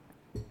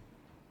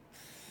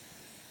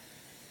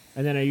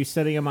 And then are you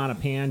setting them on a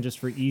pan just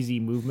for easy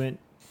movement?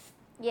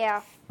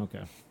 Yeah.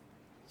 Okay.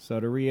 So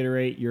to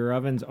reiterate, your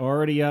oven's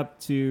already up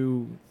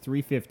to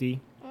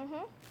 350. Mm-hmm.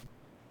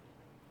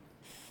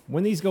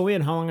 When these go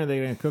in, how long are they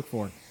going to cook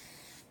for?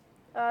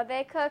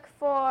 They cook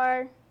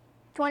for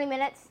 20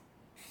 minutes.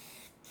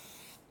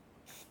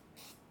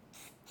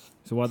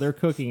 So while they're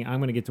cooking, I'm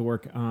going to get to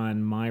work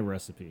on my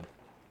recipe.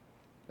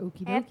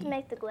 Okie I have to dokie.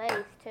 make the glaze,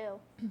 too.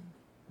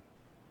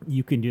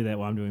 You can do that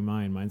while I'm doing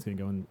mine. Mine's going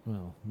to go in,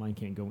 well, mine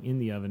can't go in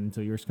the oven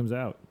until yours comes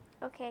out.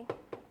 Okay.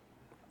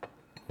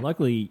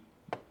 Luckily,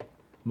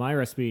 my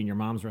recipe and your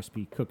mom's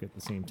recipe cook at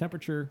the same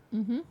temperature.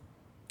 Mm-hmm.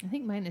 I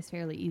think mine is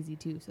fairly easy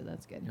too, so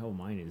that's good. Oh,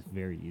 mine is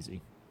very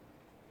easy.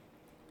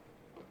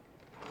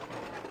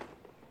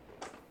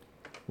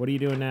 What are you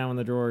doing now in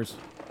the drawers?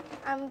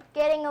 I'm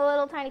getting a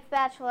little tiny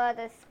spatula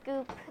to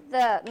scoop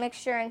the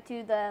mixture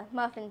into the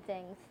muffin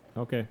things.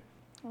 Okay.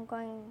 I'm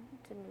going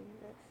to move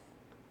this.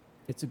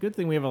 It's a good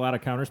thing we have a lot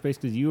of counter space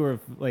because you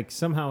have like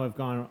somehow have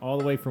gone all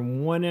the way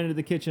from one end of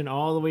the kitchen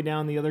all the way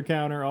down the other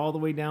counter, all the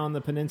way down the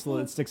peninsula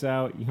that sticks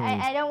out.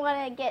 I don't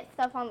want to get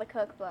stuff on the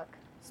cookbook.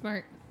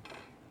 Smart.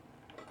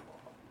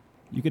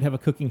 You could have a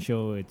cooking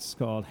show. It's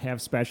called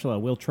Have Spatula.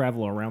 We'll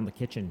travel around the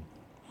kitchen.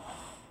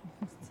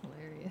 That's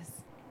hilarious.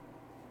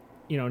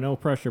 You know, no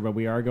pressure, but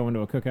we are going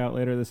to a cookout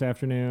later this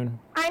afternoon.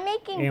 I'm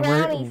making And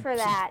brownies for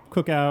that.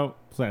 Cookout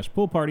 /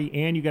 pool party,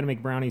 and you got to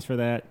make brownies for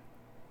that.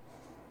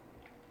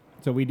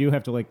 So we do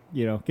have to, like,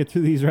 you know, get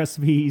through these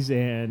recipes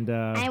and...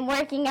 I'm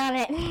working on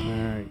it. all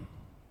right.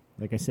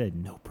 Like I said,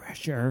 no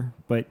pressure,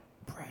 but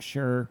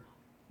pressure.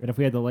 And if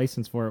we had the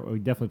license for it,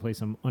 we'd definitely play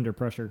some under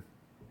pressure.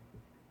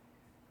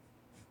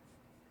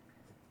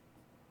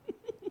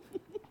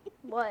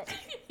 What?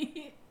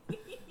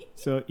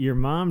 So your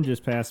mom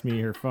just passed me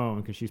her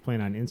phone because she's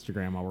playing on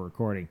Instagram while we're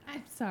recording.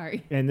 I'm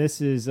sorry. And this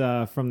is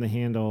from the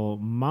handle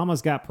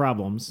Mama's Got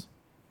Problems.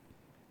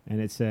 And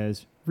it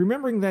says,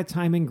 remembering that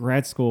time in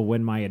grad school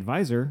when my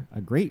advisor,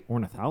 a great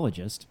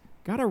ornithologist,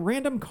 got a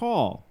random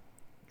call.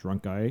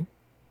 Drunk guy,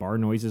 bar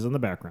noises in the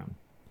background.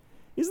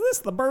 Is this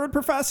the bird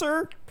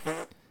professor?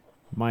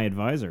 My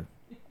advisor.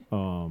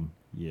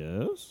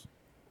 Yes.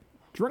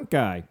 Drunk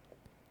guy.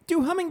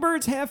 Do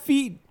hummingbirds have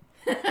feet?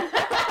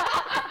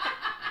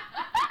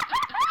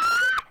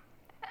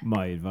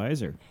 My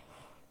advisor.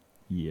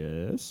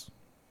 Yes.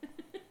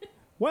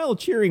 While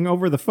cheering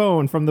over the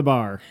phone from the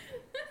bar.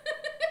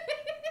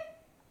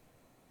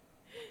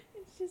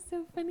 It's just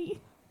so funny.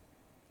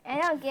 I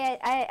don't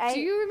get. Do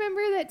you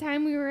remember that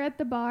time we were at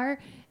the bar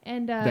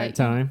and That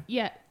time?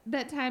 Yeah,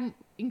 that time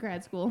in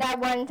grad school. That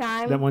one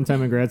time. That one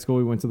time in grad school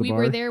we went to the we bar?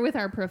 were there with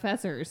our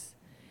professors,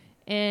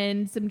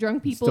 and some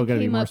drunk people Still gotta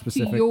be came more up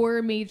specific. to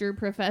your major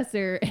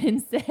professor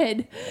and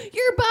said,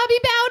 "You're Bobby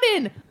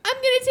Bowden. I'm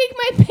gonna take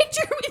my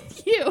picture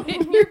with you."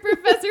 And your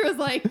professor was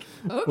like,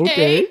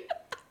 "Okay."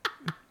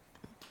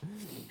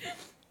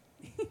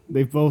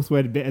 They both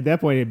went, at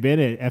that point, had been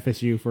at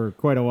FSU for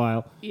quite a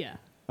while. Yeah,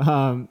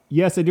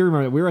 Yes, I do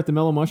remember that. We were at the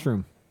Mellow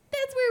Mushroom.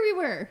 that's where we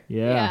were.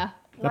 Yeah.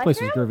 That place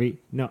was groovy.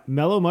 No,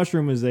 Mellow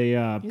Mushroom is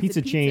a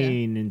pizza pizza.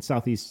 chain in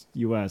Southeast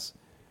U.S.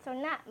 So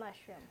not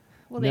mushroom.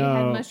 Well, they had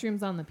No.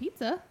 mushrooms on the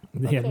pizza.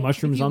 They had Okay.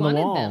 mushrooms If you on the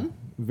wanted wall. them.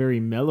 Very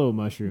mellow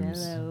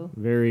mushrooms. Mellow.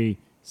 Very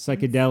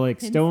psychedelic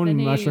Hence stone the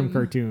mushroom name.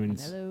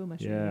 cartoons. Mellow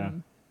mushroom. Yeah.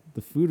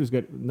 The food was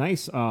good.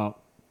 Nice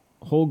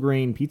whole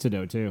grain pizza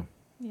dough, too.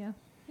 Yeah.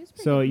 It was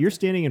pretty So good. you're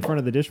standing in front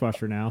of the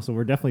dishwasher now, so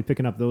we're definitely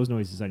picking up those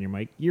noises on your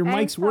mic. Your I'm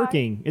mic's sorry.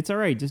 working. It's all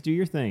right. Just do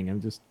your thing.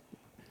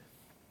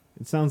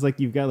 It sounds like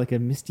you've got like a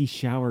misty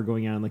shower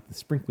going on, like the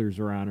sprinklers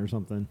are on or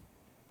something.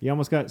 You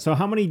almost got... So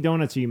how many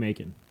donuts are you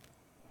making?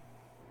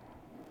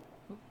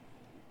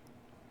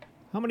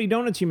 How many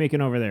donuts are you making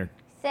over there?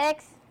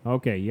 6.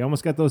 Okay, you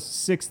almost got those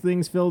 6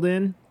 things filled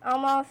in?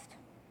 Almost.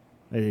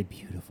 They're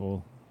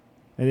beautiful.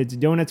 And it's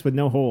donuts with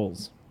no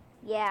holes.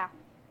 Yeah.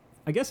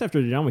 I guess after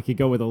they're done, we could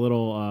go with a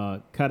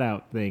little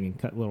cutout thing and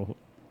cut little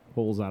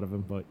holes out of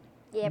them, but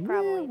Yeah,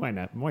 probably. why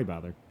not? Why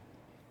bother?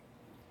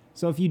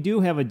 So if you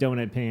do have a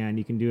donut pan,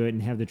 you can do it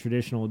and have the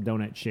traditional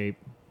donut shape.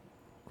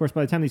 Of course,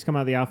 by the time these come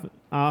out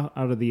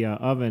of the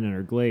oven and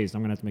are glazed,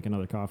 I'm going to have to make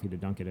another coffee to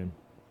dunk it in.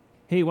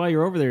 Hey, while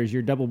you're over there, is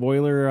your double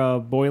boiler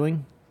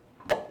boiling?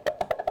 Oh,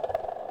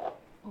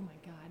 my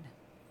God.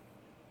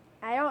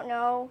 I don't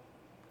know.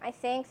 I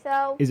think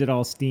so. Is it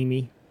all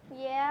steamy?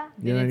 Yeah.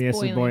 Then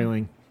it's it's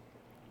boiling.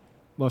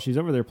 Well, she's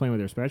over there playing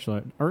with her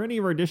spatula. Are any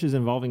of our dishes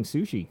involving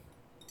sushi?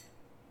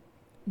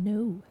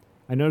 No.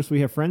 I noticed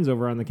we have friends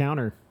over on the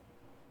counter.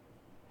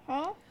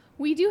 Huh?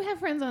 We do have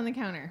friends on the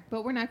counter,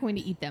 but we're not going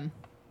to eat them.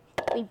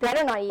 We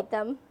better not eat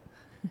them.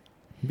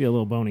 Be a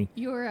little bony.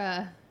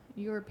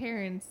 Your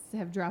parents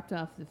have dropped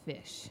off the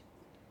fish.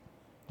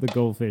 The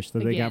goldfish that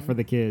they got Again. for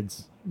the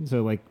kids.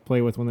 So, like,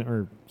 play with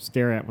or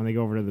stare at when they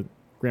go over to the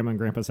grandma and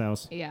grandpa's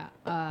house. Yeah.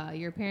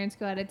 Your parents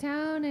go out of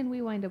town, and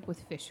we wind up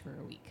with fish for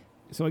a week.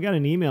 So I got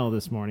an email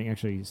this morning,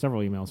 actually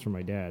several emails from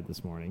my dad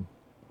this morning.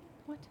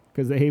 What?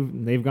 Because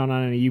they've gone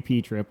on a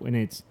UP trip, and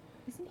Isn't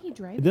he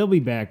driving? they'll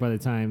be back by the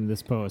time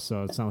this posts,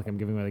 so it's not like I'm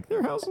giving away, like,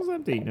 their house is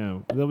empty.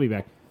 No, they'll be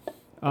back.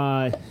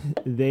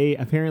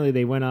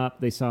 They went up,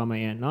 they saw my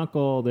aunt and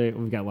uncle.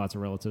 We've got lots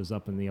of relatives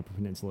up in the Upper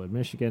Peninsula of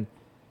Michigan,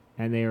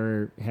 and they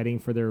were heading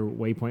for their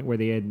waypoint where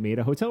they had made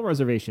a hotel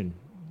reservation,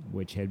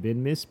 which had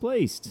been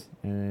misplaced,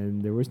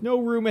 and there was no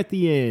room at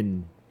the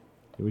inn.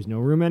 There was no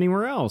room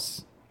anywhere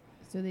else.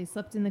 So they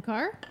slept in the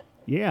car?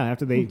 Yeah,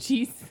 after they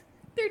Jeez.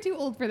 They're too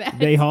old for that.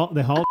 they hauled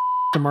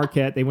to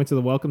Marquette. They went to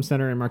the Welcome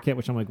Center in Marquette,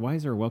 which I'm like, why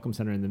is there a Welcome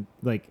Center in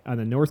on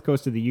the north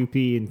coast of the UP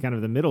and kind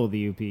of the middle of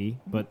the UP?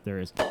 But there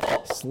is.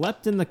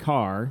 Slept in the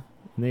car,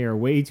 and they are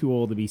way too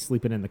old to be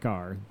sleeping in the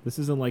car. This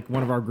isn't like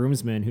one of our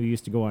groomsmen who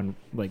used to go on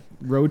like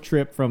road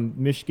trip from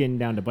Michigan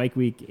down to Bike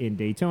Week in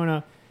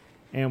Daytona.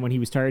 And when he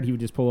was tired, he would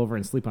just pull over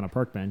and sleep on a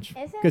park bench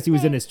because he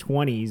was in his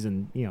 20s,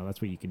 and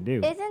that's what you can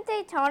do. Isn't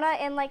Daytona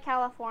in like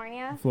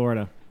California?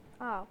 Florida.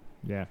 Oh.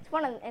 Yeah. It's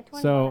one of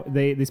So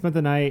they spent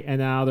the night, and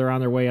now they're on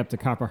their way up to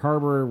Copper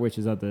Harbor, which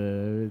is at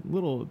the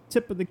little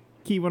tip of the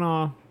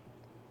Keweenaw.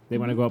 They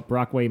want to go up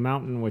Brockway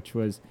Mountain,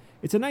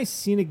 it's a nice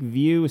scenic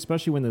view,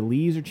 especially when the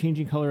leaves are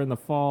changing color in the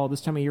fall.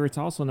 This time of year, it's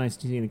also a nice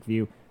scenic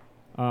view.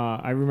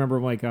 I remember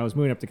I was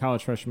moving up to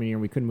college freshman year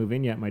and we couldn't move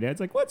in yet. My dad's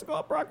like, let's go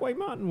up Brockway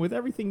Mountain with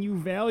everything you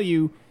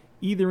value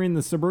either in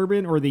the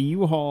Suburban or the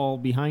U-Haul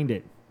behind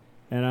it.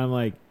 And I'm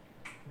like,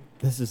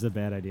 this is a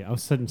bad idea. I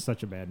was in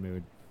such a bad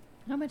mood.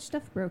 How much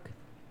stuff broke?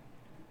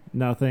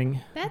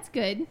 Nothing. That's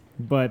good.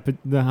 But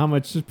how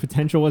much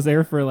potential was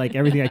there for like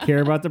everything I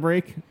care about to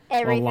break?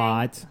 Everything. A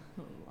lot.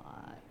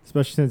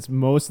 Especially since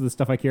most of the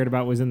stuff I cared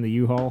about was in the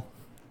U-Haul.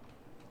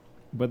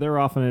 But they're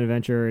off on an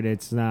adventure and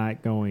it's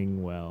not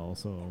going well.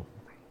 So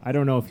I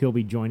don't know if he'll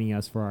be joining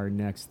us for our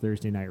next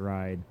Thursday night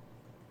ride.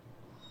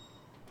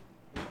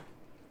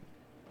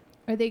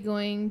 Are they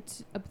going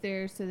up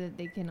there so that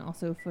they can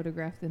also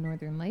photograph the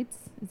Northern Lights?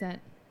 Are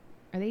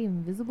they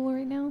invisible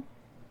right now?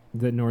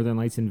 The Northern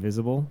Lights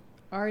invisible?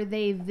 Are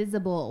they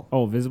visible?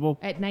 Oh, visible?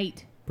 At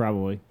night?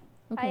 Probably.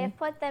 I have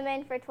put them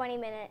in for 20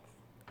 minutes.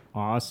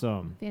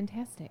 Awesome.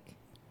 Fantastic.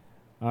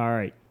 All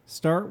right.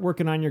 Start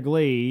working on your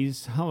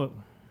glaze. Okay.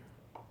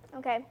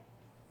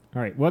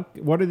 All right.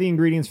 What are the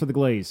ingredients for the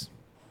glaze?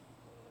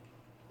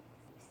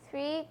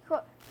 3/4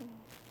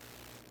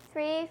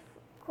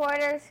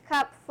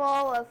 cup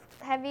full of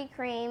heavy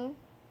cream,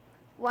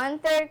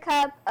 1/3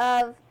 cup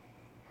of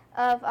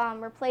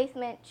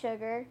replacement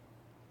sugar.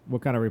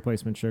 What kind of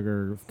replacement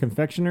sugar?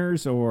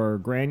 Confectioners or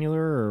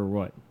granular or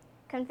what?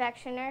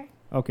 Confectioner.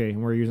 Okay,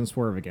 and we're using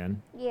Swerve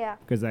again. Yeah.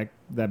 Because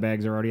that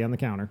bag's already on the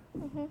counter.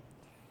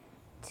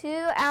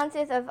 2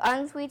 ounces of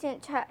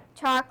unsweetened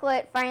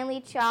chocolate, finely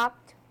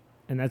chopped.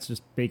 And that's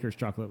just baker's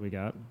chocolate we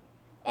got.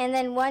 And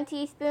then 1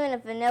 teaspoon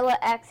of vanilla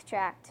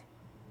extract.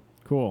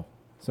 Cool.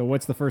 So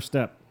what's the first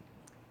step?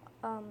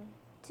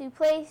 To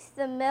place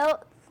the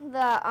milk,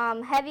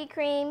 the heavy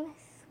cream,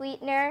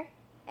 sweetener,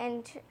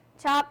 and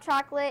chopped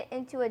chocolate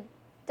into a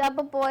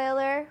double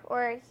boiler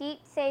or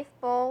heat-safe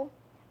bowl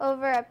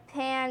over a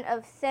pan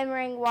of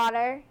simmering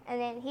water, and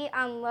then heat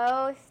on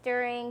low,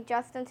 stirring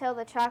just until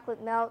the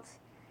chocolate melts,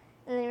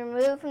 and then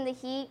remove from the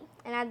heat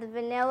and add the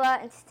vanilla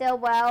and stir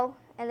well,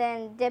 and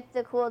then dip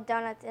the cooled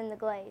donuts in the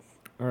glaze.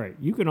 All right.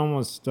 You can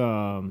almost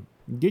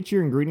get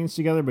your ingredients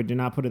together, but do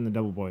not put it in the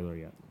double boiler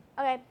yet.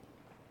 Okay.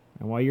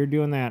 And while you're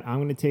doing that, I'm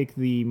going to take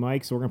the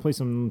mic. So we're going to play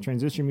some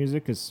transition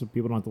music because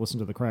people don't have to listen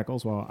to the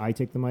crackles while I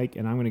take the mic,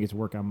 and I'm going to get to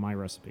work on my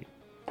recipe.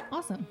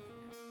 Awesome.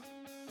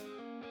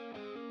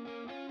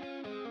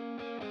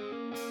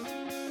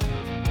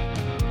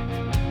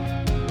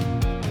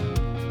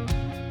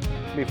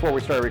 Before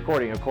we start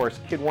recording, of course,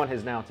 Kid 1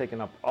 has now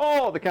taken up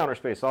all the counter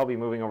space, so I'll be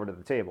moving over to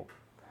the table.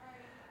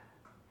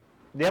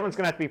 The oven's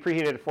going to have to be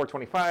preheated at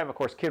 425. Of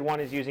course, Kid 1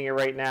 is using it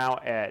right now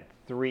at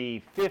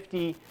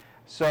 350.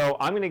 So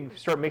I'm going to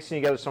start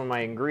mixing together some of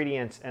my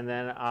ingredients, and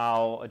then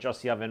I'll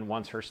adjust the oven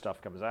once her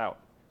stuff comes out.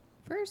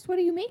 First, what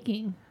are you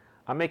making?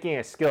 I'm making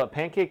a skillet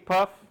pancake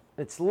puff.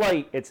 It's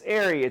light, it's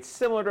airy, it's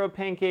similar to a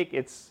pancake.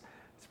 It's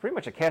pretty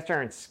much a cast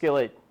iron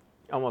skillet,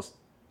 almost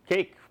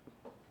cake.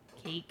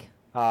 Cake.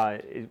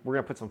 We're going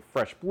to put some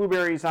fresh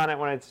blueberries on it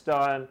when it's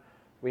done.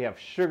 We have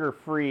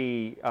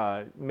sugar-free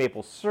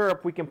maple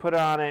syrup we can put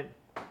on it.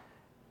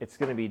 It's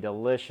going to be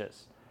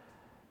delicious.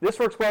 This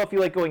works well if you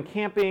like going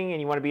camping and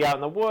you want to be out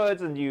in the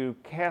woods and you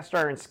cast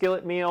iron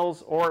skillet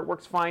meals, or it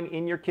works fine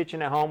in your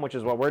kitchen at home, which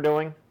is what we're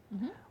doing.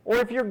 Mm-hmm. Or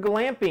if you're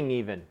glamping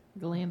even.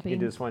 Glamping. You can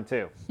do this one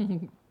too.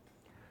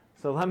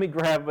 So let me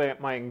grab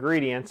my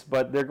ingredients,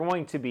 but they're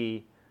going to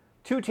be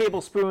 2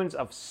 tablespoons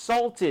of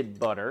salted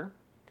butter,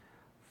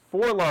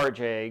 4 large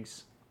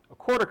eggs, a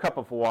 1/4 cup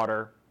of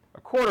water,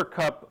 a 1/4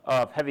 cup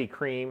of heavy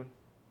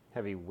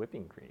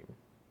whipping cream,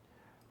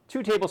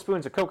 2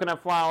 tablespoons of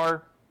coconut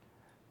flour,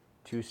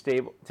 2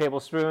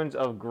 tablespoons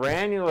of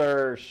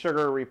granular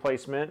sugar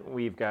replacement.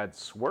 We've got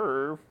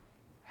Swerve,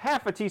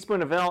 1/2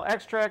 teaspoon of vanilla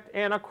extract,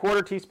 and a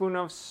 1/4 teaspoon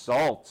of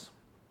salt.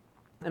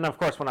 And of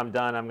course, when I'm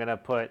done, I'm going to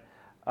put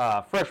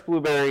fresh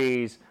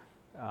blueberries,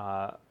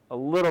 a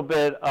little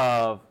bit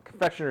of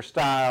confectioner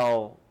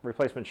style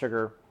replacement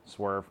sugar,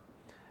 Swerve,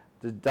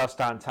 the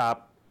dust on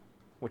top,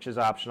 which is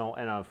optional,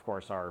 and of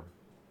course our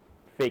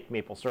fake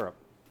maple syrup.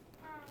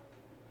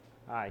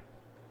 Hi.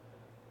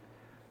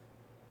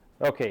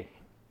 Okay,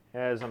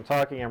 as I'm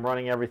talking, I'm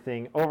running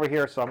everything over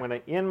here, so I'm going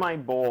to, in my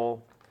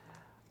bowl,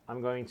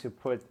 I'm going to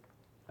put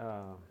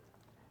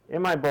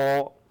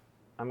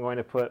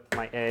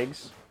my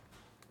eggs.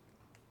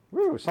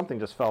 Woo, something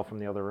just fell from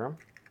the other room.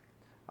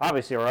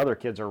 Obviously, our other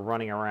kids are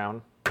running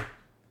around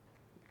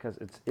because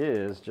it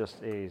is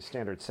just a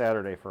standard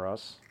Saturday for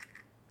us.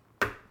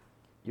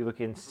 You look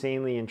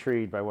insanely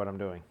intrigued by what I'm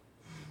doing.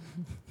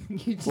 I'm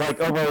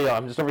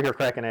just over here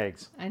cracking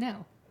eggs. I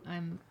know.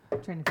 I'm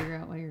trying to figure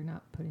out why you're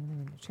not putting them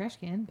in the trash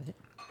can, but...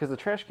 Because the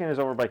trash can is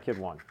over by kid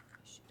 1. You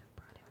should have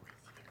brought it with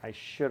you. I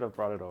should have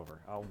brought it over.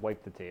 I'll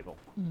wipe the table.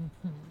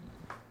 Mm-hmm.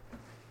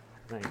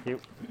 Thank you.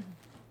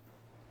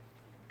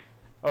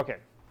 Okay,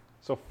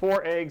 so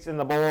 4 eggs in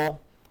the bowl.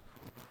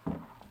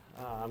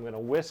 I'm going to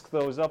whisk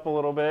those up a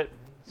little bit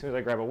as soon as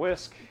I grab a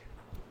whisk.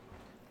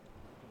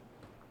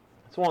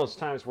 It's one of those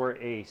times where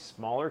a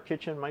smaller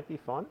kitchen might be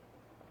fun.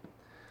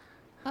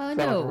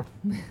 No.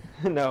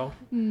 No.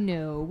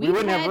 No. We've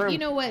had, you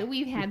know what?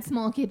 We've had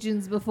small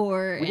kitchens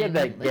before. We had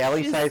that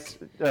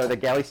the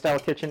galley style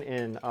kitchen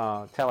in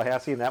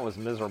Tallahassee, and that was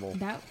miserable.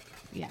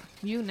 Yeah.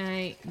 You and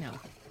I, no.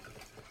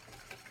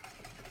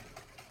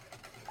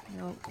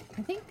 No.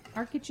 I think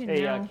our kitchen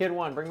now... Hey, kid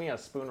 1, bring me a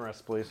spoon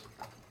rest, please.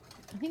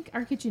 I think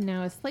our kitchen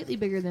now is slightly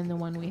bigger than the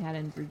one we had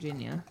in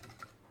Virginia.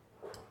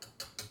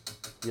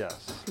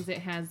 Yes. Because it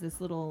has this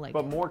little,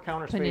 but more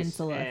counter space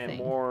and thing.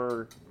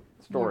 More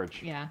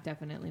storage. Yeah,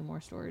 definitely more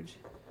storage.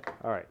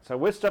 All right, so I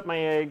whisked up my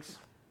eggs.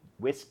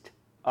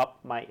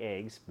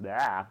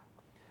 Blah.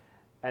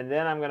 And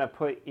then I'm going to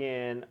put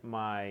in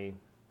my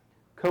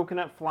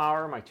coconut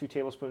flour, my 2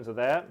 tablespoons of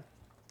that.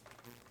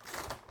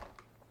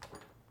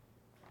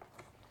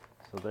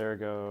 So there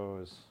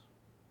goes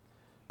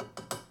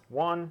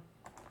 1,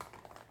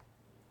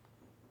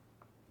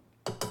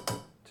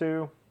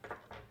 2.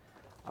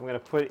 I'm going to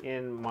put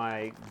in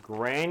my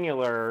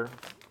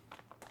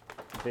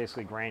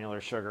basically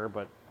granular sugar,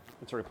 but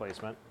it's a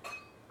replacement.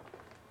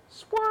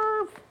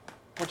 Swerve,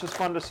 which is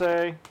fun to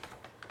say.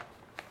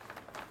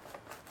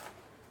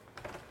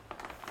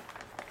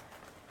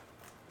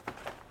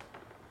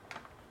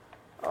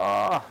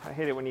 Oh, I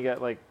hate it when you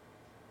get like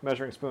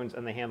measuring spoons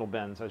and the handle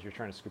bends as you're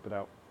trying to scoop it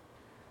out.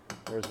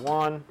 There's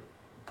 1.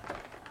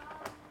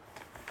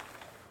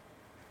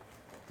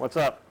 What's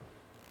up?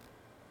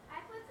 I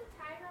put the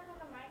timer on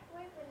the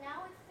microwave, but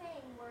now it's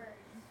saying words.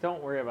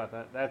 Don't worry about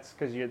that. That's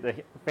because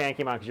the fan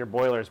came on because your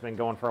boiler's been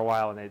going for a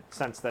while, and it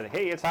sensed that,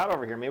 hey, it's hot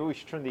over here. Maybe we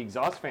should turn the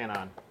exhaust fan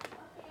on.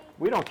 Okay.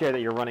 We don't care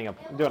that you're doing a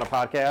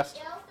podcast.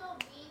 It'll still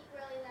beep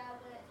really loud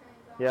when it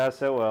turns on.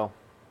 Yes, it will.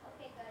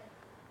 Okay,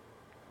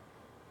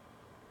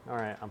 good. All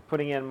right, I'm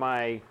putting in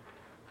my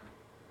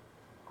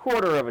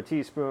 1/4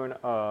 teaspoon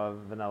of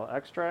vanilla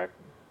extract.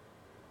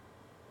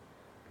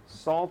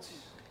 Salt.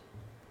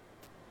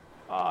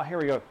 Here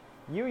we go.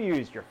 You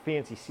used your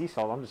fancy sea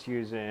salt. I'm just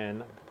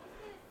using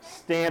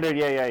standard,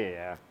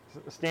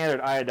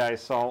 standard iodized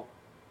salt.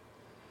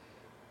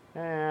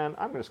 And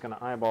I'm just going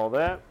to eyeball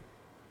that.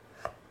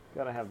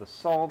 Got to have the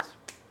salt.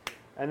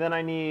 And then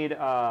I need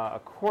a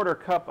 1/4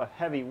 cup of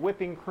heavy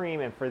whipping cream.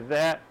 And for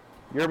that,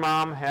 your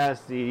mom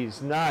has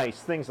these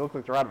nice things that look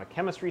like they're out of a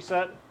chemistry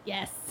set.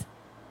 Yes.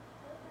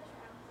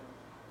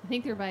 I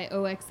think they're by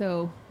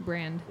OXO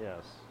brand.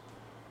 Yes.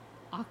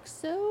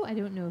 OXO? I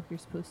don't know if you're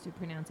supposed to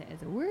pronounce it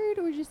as a word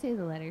or just say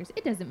the letters.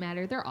 It doesn't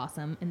matter. They're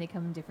awesome, and they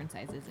come in different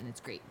sizes, and it's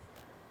great.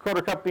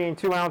 1/4 cup being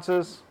 2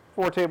 ounces,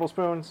 4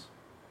 tablespoons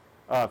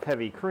of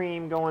heavy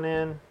cream going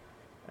in.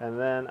 And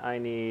then I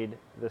need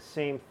the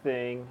same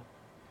thing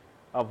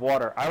of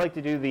water. I like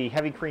to do the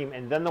heavy cream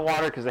and then the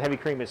water because the heavy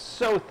cream is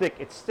so thick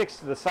it sticks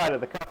to the side of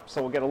the cup.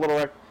 So we'll get a little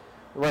the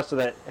rest of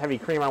that heavy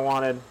cream I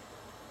wanted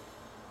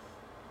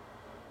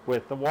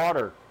with the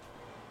water.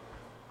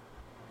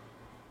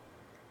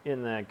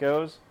 In that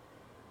goes.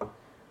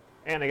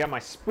 And I got my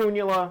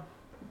spoonula.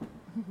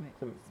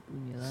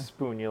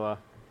 Spoonula.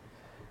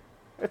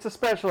 It's a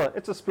spatula.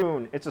 It's a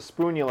spoon. It's a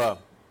spoonula.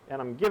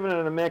 And I'm giving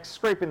it a mix,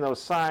 scraping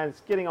those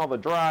sides, getting all the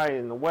dry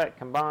and the wet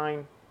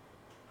combined.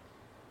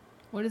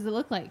 What does it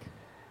look like?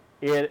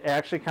 It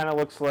actually kind of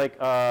looks like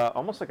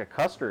almost like a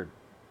custard.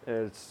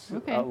 It's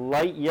Okay. a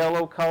light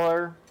yellow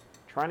color.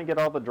 Trying to get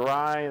all the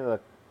dry. The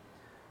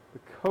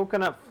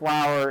coconut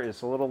flour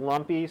is a little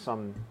lumpy, so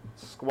I'm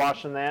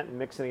squashing that and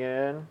mixing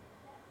it in.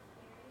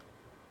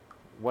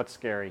 What's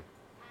scary?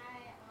 I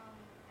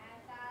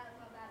thought I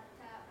was about to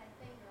chop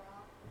my finger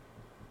off.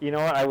 You know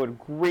what? I would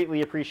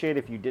greatly appreciate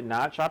if you did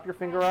not chop your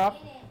finger off. I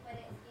didn't, but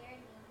it scared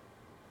me.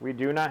 We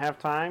do not have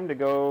time to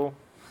go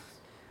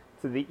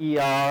to the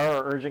ER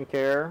or urgent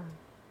care.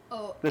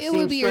 Oh, The it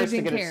would be seamstress to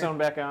urgent get it care. sewn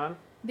back on.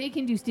 They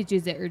can do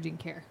stitches at urgent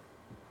care.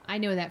 I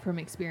know that from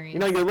experience. You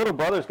know, your little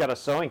brother's got a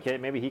sewing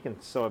kit. Maybe he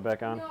can sew it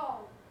back on. No,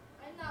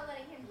 I'm not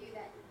letting him do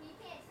that. He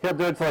can't. He'll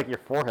do it to like your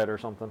forehead or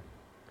something.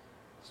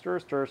 Stir,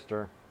 stir,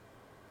 stir.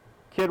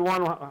 Kid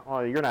one, oh,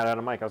 you're not on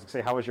a mic. I was going to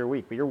say, how was your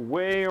week? But you're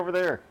way over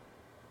there.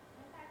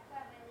 We'll talk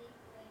about my week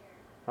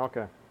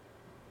later.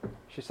 Okay.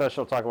 She says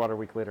she'll talk about her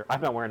week later.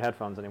 I'm not wearing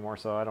headphones anymore,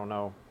 so I don't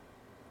know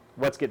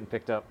what's getting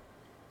picked up.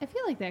 I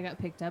feel like that got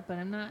picked up, but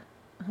I'm not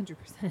 100%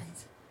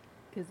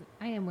 because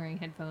I am wearing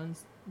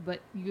headphones.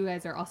 But you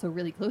guys are also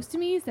really close to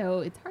me,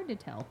 so it's hard to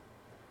tell.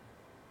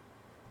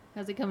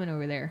 How's it coming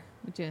over there?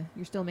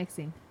 You're still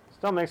mixing.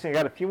 Still mixing. I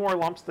got a few more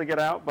lumps to get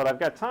out, but I've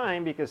got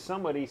time because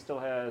somebody still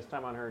has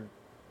time on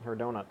her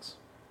donuts.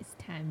 It's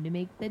time to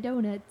make the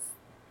donuts.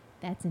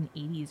 That's an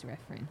 80s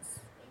reference.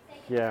 It's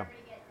taking Yeah. forever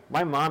to get to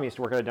My mom used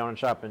to work at a donut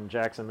shop in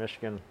Jackson,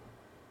 Michigan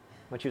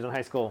when she was in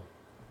high school.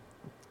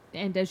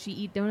 And does she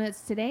eat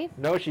donuts today?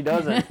 No, she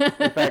doesn't.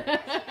 In fact,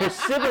 her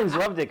siblings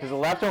loved it because the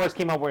leftovers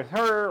came up with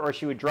her, or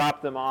she would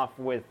drop them off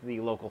with the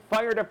local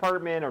fire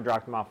department, or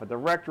drop them off at the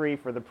rectory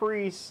for the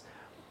priests.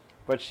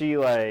 But she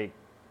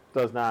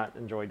does not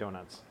enjoy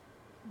donuts.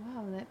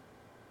 Wow, that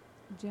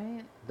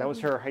giant. That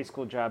was her high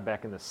school job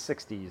back in the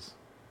 60s.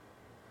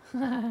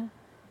 The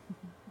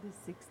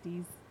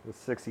 60s. The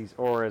 60s,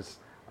 or as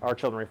our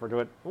children refer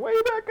to it, way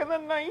back in the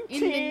 19s. In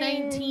the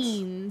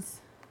 19s.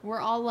 We're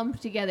all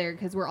lumped together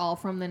because we're all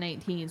from the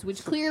 19s,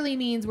 which clearly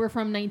means we're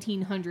from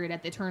 1900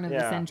 at the turn of the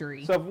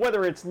century. So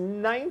whether it's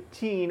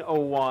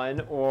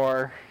 1901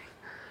 or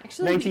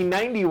Actually,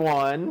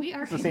 1991, we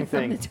are it's the kind same of from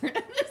thing. the turn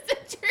of the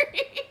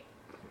century.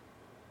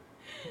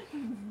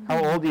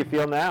 How old do you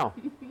feel now?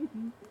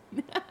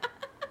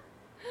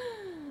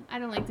 I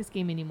don't like this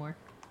game anymore.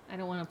 I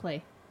don't want to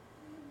play.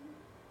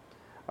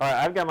 All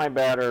right, I've got my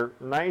batter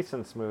nice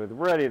and smooth,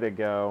 ready to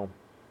go,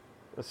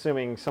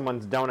 assuming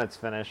someone's donuts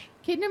finish.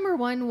 Kid number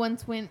one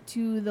once went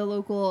to the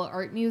local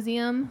art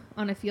museum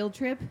on a field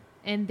trip,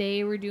 and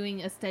they were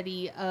doing a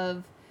study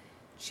of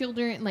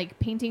children, like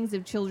paintings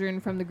of children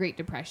from the Great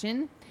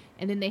Depression,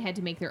 and then they had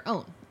to make their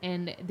own.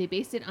 And they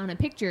based it on a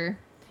picture,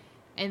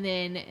 and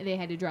then they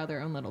had to draw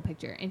their own little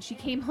picture. And she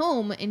came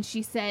home and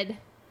she said,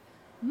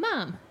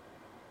 "Mom,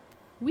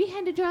 we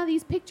had to draw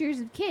these pictures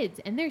of kids,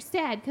 and they're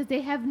sad because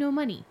they have no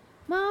money.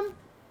 Mom,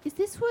 is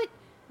this what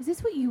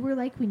you were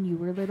like when you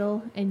were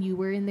little and you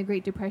were in the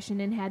Great Depression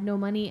and had no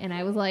money?" And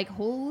I was like,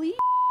 holy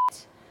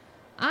shit,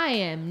 I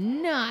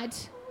am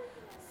not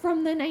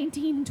from the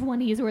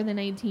 1920s or the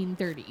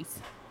 1930s.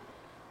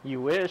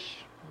 You wish.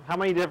 How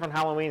many different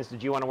Halloweens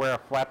did you want to wear a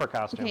flapper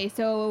costume? Okay,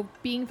 so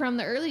being from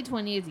the early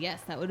 20s,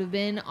 yes, that would have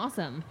been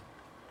awesome.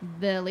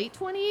 The late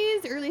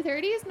 20s, early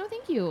 30s, no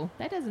thank you.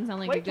 That doesn't sound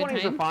like Late a good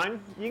 20s time. are fine.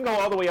 You can go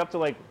all the way up to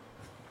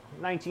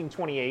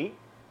 1928.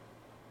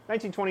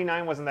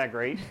 1929 wasn't that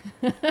great.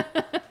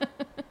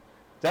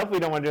 Definitely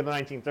don't want to do the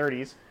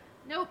 1930s.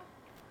 Nope.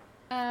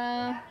 What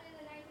happened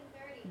in the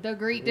 1930s? The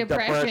Great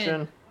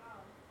Depression.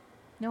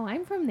 No,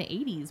 I'm from the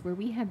 80s where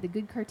we had the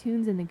good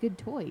cartoons and the good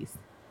toys.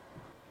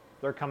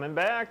 They're coming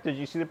back. Did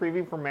you see the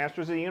preview for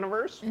Masters of the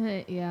Universe?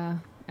 Yeah,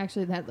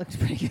 actually that looks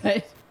pretty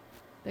good.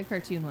 The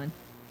cartoon one.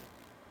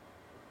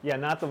 Yeah,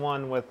 not the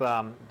one with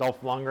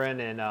Dolph Lundgren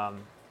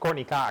and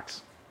Courtney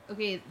Cox.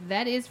 Okay,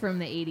 that is from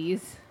the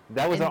 80s.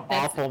 That was and an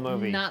that's awful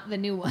movie. Not the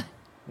new one.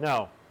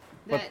 No.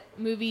 But That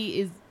movie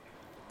is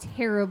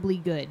terribly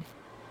good.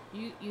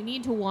 You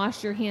need to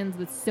wash your hands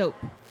with soap.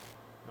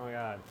 oh my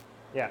God.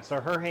 Yeah, so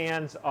her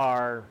hands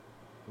are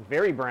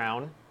very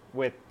brown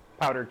with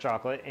powdered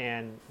chocolate,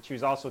 and she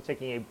was also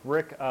taking a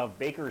brick of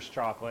baker's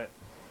chocolate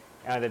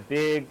and a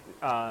big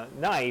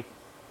knife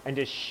and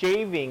just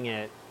shaving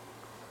it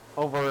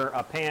over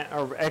a pan,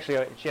 or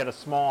actually she had a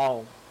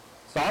small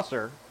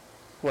saucer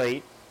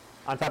plate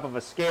on top of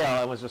a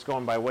scale and was just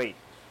going by weight.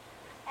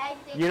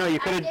 You know, you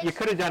could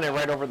have done it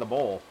right over the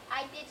bowl.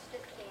 I ditched the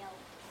scale.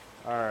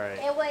 All right.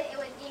 It was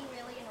being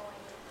really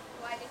annoying.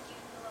 So I just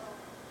used the little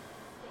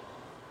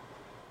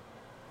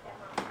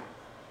thing.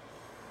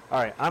 All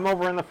right, I'm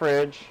over in the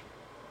fridge,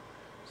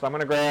 so I'm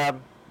going to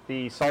grab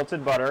the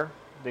salted butter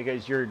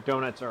because your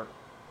donuts are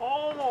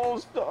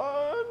almost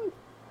done.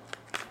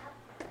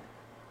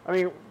 I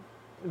mean,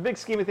 the big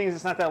scheme of things,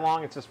 it's not that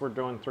long. It's just we're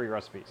doing 3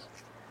 recipes.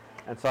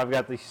 And so I've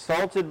got the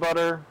salted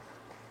butter,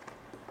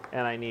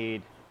 and I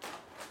need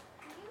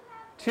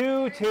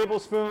 2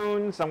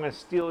 tablespoons. I'm going to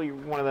steal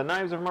one of the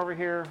knives from over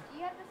here. Do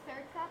you have the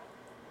third cup?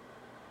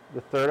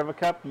 The third of a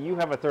cup? You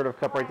have a third of a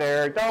cup right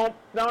there. Don't.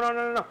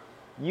 No.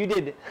 You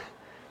did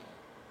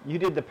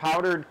the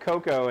powdered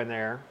cocoa in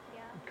there.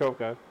 Yeah.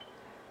 Cocoa.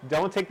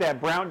 Don't take that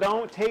brown.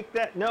 Don't take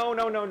that. No.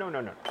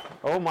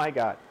 Oh my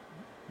God.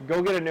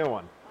 Go get a new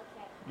one.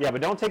 Okay. Yeah,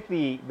 but don't take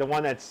the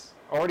one that's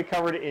already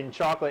covered in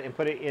chocolate and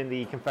put it in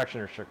the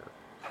confectioner's sugar.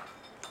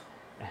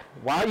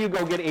 While you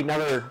go get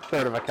another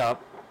third of a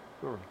cup,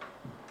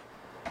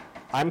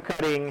 I'm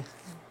cutting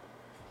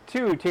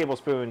 2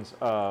 tablespoons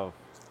of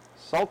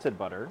salted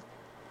butter,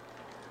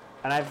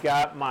 and I've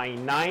got my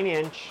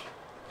 9-inch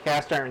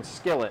cast iron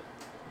skillet.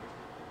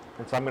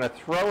 And so I'm going to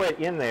throw it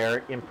in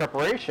there in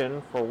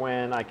preparation for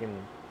when I can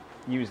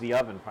use the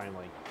oven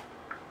finally.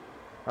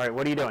 All right,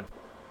 what are you doing?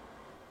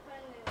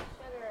 Putting the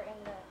sugar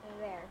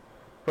in there.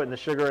 Putting the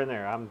sugar in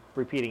there. I'm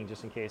repeating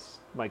just in case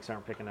mics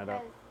aren't picking it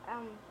up.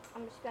 Because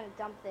I'm just going to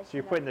dump this. So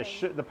you're putting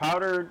the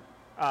powdered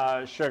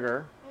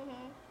sugar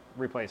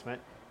Mm-hmm.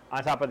 replacement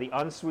on top of the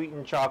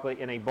unsweetened chocolate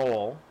in a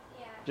bowl,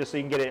 Yeah. just so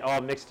you can get it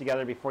all mixed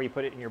together before you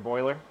put it in your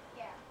boiler.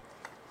 Yeah.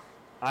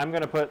 I'm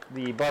going to put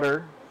the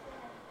butter,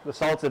 the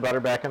salted butter,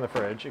 back in the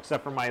fridge,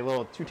 except for my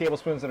little 2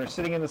 tablespoons that are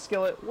sitting in the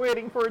skillet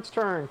waiting for its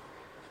turn.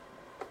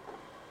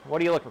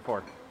 What are you looking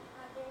for?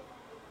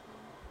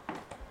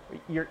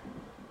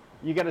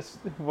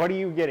 What are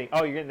you getting?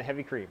 Oh, you're getting the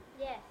heavy cream.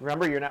 Yes.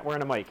 Remember, you're not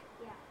wearing a mic.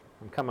 Yeah.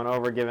 I'm coming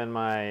over, giving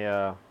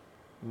my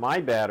my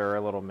batter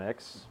a little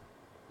mix.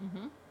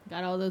 Mm-hmm.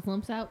 Got all those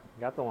lumps out?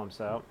 Got the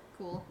lumps out.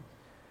 Cool.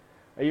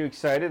 Are you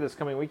excited? This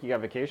coming week, you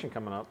got vacation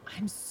coming up.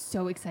 I'm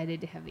so excited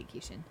to have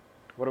vacation.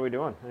 What are we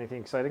doing?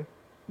 Anything exciting?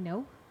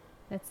 No,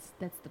 that's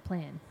the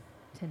plan,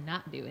 to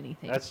not do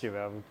anything. That's true.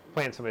 I'm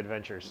planning some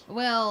adventures.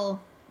 Well,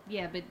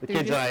 yeah, but The they're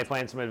kids and I just-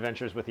 plan some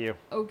adventures with you.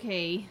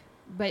 Okay,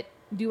 but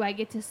do I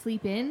get to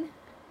sleep in?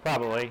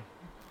 Probably.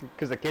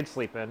 Because the kids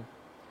sleep in.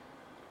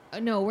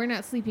 No, we're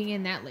not sleeping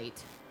in that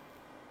late.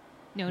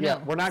 No, Yeah,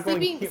 no. we're not going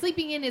sleeping, to-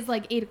 Sleeping in is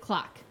like 8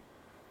 o'clock.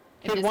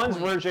 at Kid this one's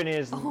point. version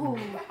is Oh.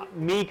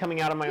 me coming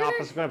out of my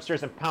office, going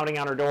upstairs and pounding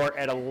on her door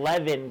at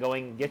 11,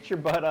 going, get your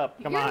butt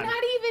up. Come You're on.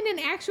 not even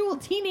an actual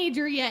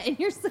teenager yet, and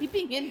you're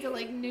sleeping into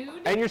like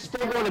noon. And you're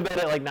still going to bed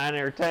at like 9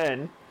 or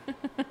 10. It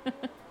takes me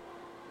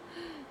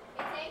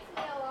a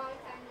long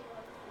time to go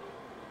to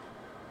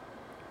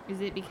sleep.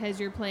 Is it because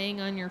you're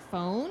playing on your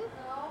phone? No,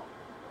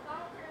 the phone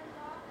turns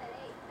off at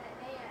 8,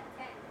 at 8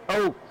 at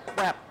 10. Oh,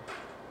 crap.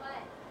 What?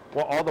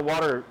 Well, all the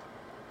water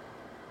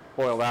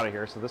boiled out of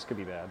here, so this could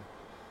be bad.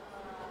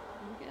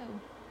 There we go.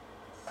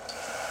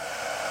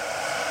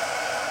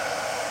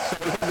 So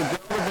we had the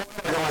boiler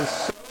going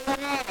so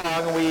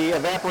long, we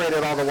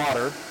evaporated all the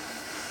water.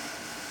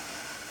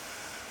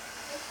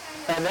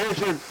 And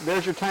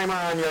there's your timer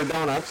on your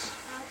donuts.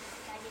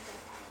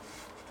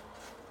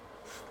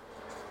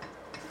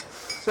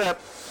 Sip.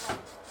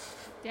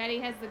 Daddy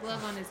has the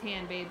glove on his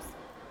hand, babes.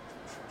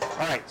 All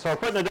right, so we're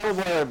putting the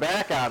double boiler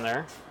back on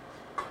there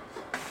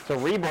to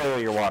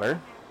reboil your water.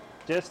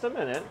 Just a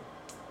minute.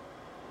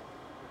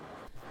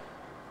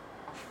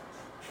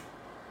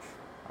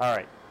 All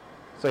right,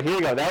 so here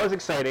you go. That was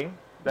exciting.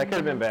 That could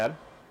have been bad.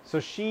 So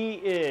she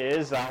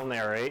is, I'll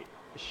narrate,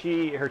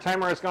 her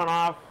timer has gone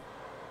off.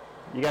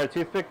 You got a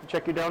toothpick to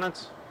check your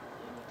donuts?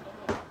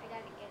 I gotta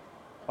get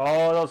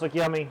Oh, those look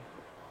yummy.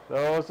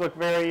 Those look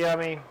very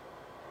yummy.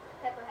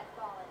 pepper has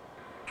fallen.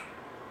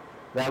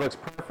 That looks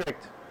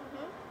perfect.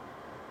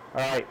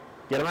 All right,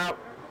 get them out.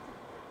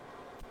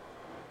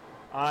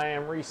 I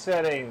am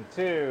resetting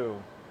to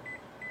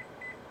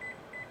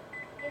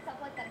It's up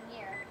like a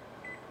mirror.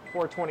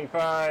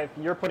 425.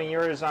 You're putting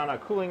yours on a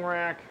cooling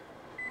rack.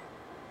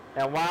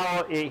 And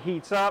while it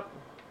heats up,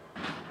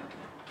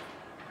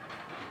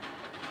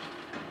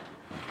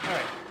 all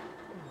right,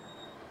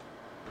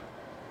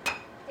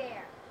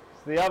 There.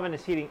 so the oven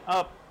is heating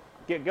up.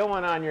 Get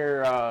going on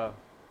your, I'm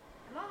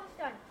almost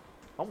done.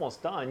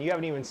 almost done. You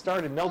haven't even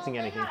started melting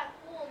Well, they anything. got it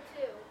cool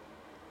too.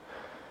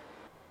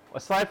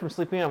 Aside from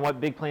sleeping on, what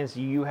big plans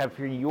do you have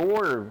for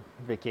your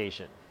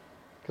vacation?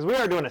 Because we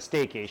are doing a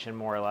staycation,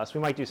 more or less. We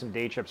might do some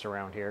day trips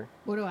around here.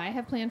 What do I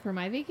have planned for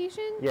my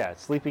vacation? Yeah,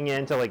 sleeping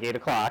in till like 8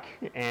 o'clock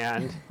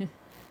and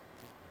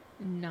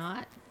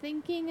Not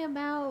thinking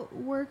about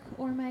work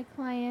or my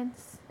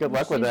clients. Good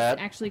luck which with is that.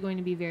 Actually going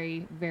to be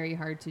very, very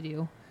hard to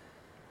do.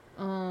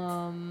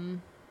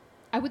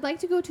 I would like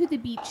to go to the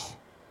beach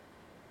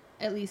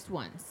at least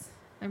once.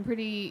 I'm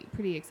pretty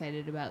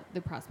excited about the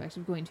prospect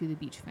of going to the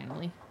beach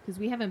finally, because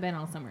we haven't been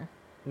all summer.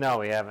 no,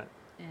 we haven't.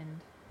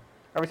 And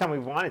Every time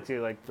we've wanted to,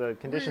 like the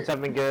conditions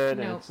have been good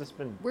and no, it's just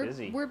been we're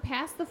busy. we're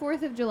past the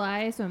 4th of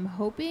July, so I'm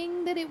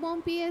hoping that it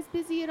won't be as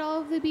busy at all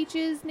of the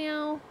beaches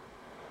now.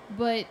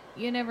 But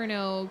you never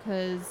know,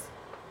 because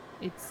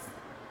it's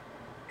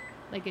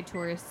like a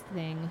tourist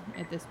thing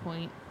at this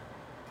point.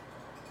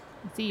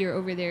 See, you're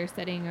over there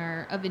setting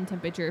our oven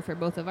temperature for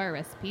both of our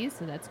recipes,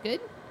 so that's good.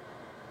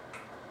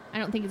 I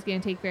don't think it's going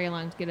to take very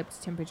long to get up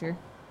to temperature.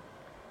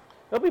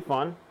 It'll be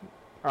fun.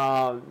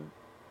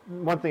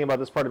 One thing about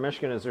this part of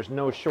Michigan is there's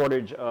no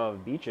shortage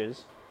of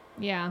beaches.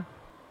 Yeah.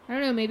 I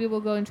don't know. Maybe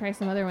we'll go and try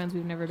some other ones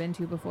we've never been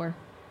to before.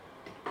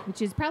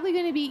 Which is probably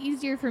going to be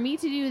easier for me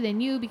to do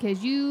than you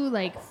because you,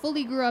 like,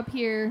 fully grew up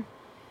here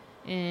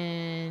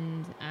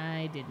and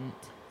I didn't.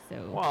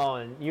 So. Well,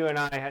 and you and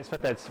I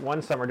spent that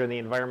one summer doing the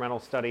environmental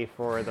study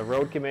for the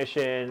road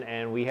commission,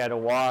 and we had to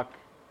walk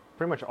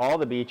pretty much all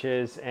the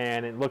beaches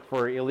and look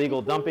for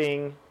illegal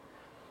dumping.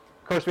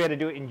 Of course, we had to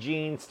do it in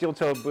jeans,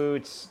 steel-toe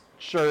boots,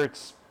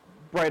 shirts,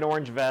 bright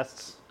orange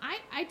vests.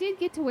 I did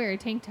get to wear a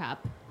tank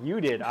top. You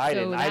did. I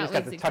didn't. I just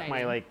got to tuck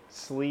exciting. my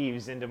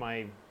sleeves into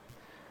my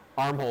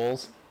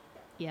armholes.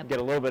 Yep. Get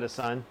a little bit of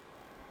sun.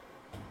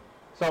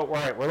 So, all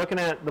right, we're looking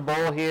at the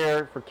bowl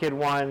here for Kid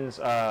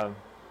 1's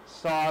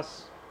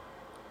sauce.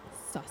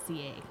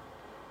 Saucy egg.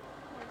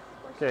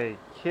 Okay,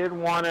 Kid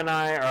 1 and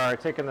I are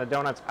taking the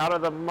donuts out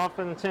of the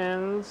muffin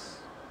tins.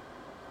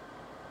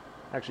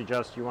 Actually,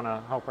 Jess, you want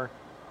to help her?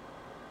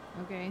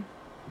 Okay.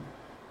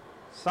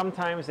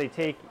 Sometimes they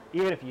take,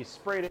 even if you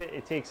sprayed it,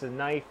 it takes a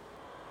knife.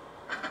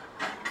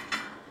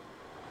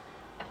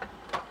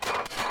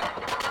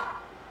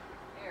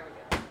 There we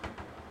go.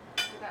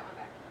 Put that one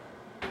back.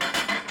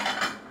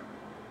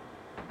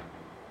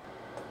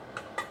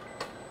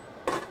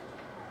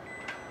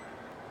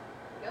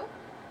 Go.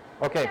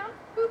 Okay, Down.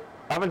 Boop.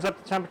 oven's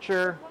up to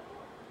temperature.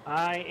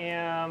 I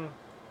am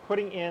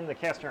putting in the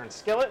cast iron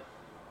skillet,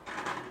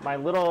 my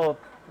little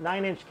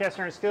 9-inch cast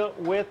iron skillet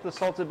with the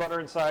salted butter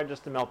inside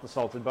just to melt the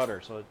salted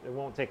butter, so it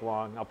won't take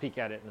long. I'll peek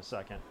at it in a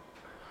second.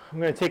 I'm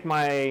going to take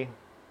my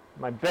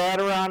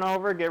batter on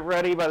over, get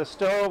ready by the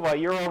stove while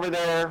you're over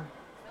there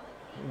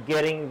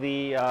getting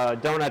the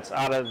donuts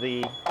out of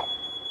the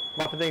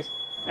muffin things.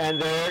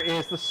 And there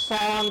is the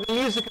song, the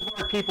music of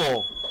our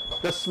people,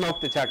 the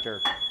smoke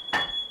detector.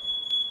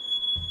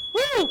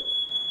 Woo!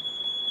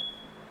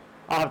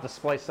 I'll have to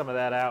splice some of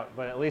that out,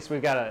 but at least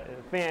we've got a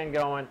fan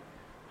going.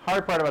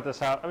 Hard part about this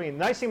house, I mean,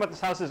 the nice thing about this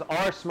house is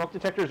our smoke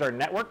detectors are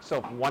networked, so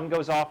if one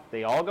goes off,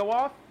 they all go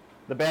off.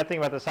 The bad thing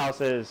about this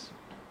house is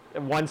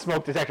if one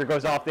smoke detector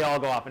goes off, they all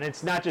go off. And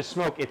it's not just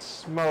smoke,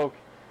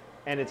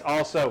 and it's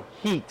also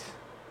heat.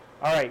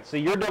 All right, so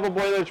your double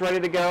boiler is ready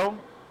to go.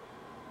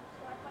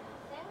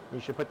 You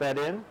should put that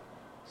in.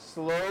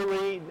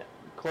 Slowly,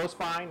 close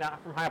by,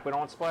 not from high up. We don't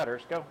want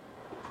splatters. Go.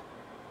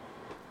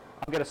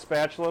 I'll get a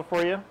spatula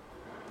for you.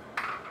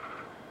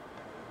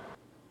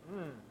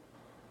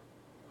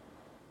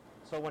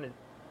 So when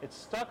it's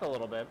stuck a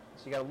little bit,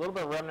 so you got a little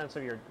bit of remnants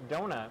of your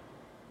donut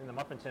in the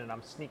muffin tin, and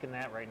I'm sneaking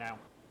that right now.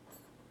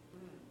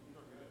 These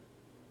are good.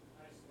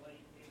 Nice light,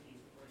 pinky,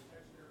 fresh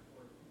texture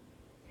for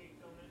cake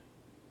donut.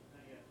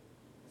 Not yet.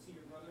 I see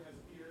your brother has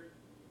a beard.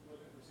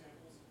 Looking for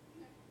samples.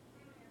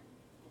 Okay.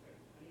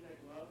 I need that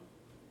glove.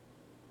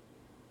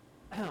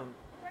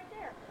 Right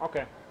there.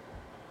 Okay.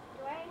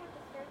 Do I have to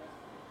stir this?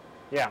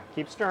 Yeah.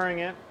 Keep stirring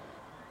it.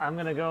 I'm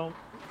gonna go.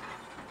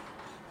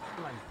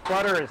 My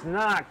butter is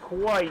not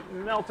quite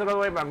melted all the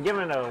way, but I'm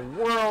giving it a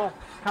whirl,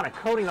 kind of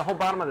coating the whole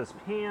bottom of this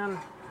pan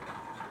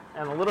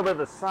and a little bit of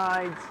the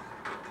sides.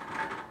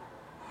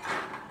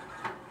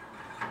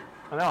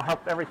 And that'll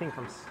help everything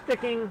from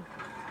sticking.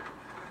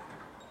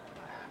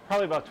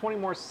 Probably about 20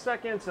 more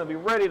seconds, it'll be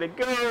ready to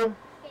go. Getting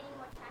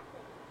more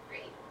chocolate.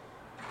 Great.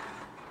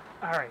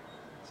 All right,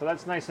 so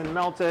that's nice and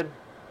melted.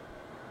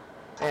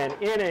 And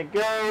in it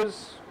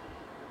goes.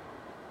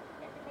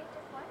 You have to make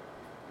just one?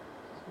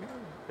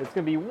 It's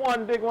going to be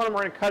one big one, and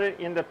we're going to cut it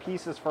into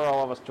pieces for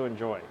all of us to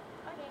enjoy.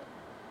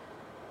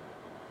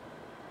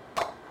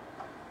 Okay.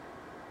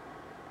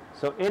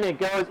 So in it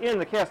goes, in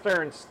the cast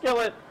iron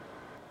skillet,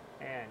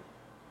 and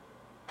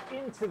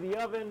into the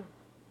oven.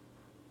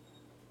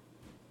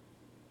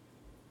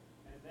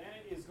 And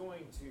that is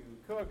going to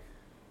cook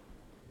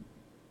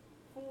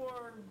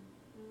for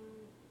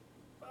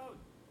about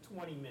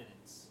 20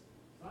 minutes.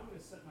 So I'm going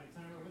to set my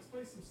timer. Let's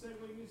play some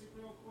segue music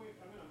real quick.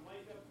 I'm going to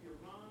mic up your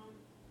mom.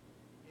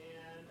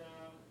 And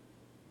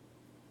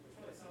which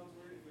probably sounds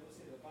weird if you're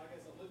listening to the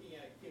podcast. I'm looking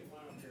at Kid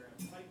 1 up here.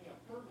 I'm miking up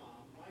her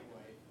mom, my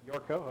wife, your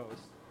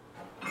co-host.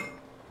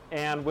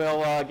 And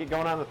we'll get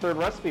going on the third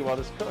recipe while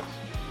this cooks.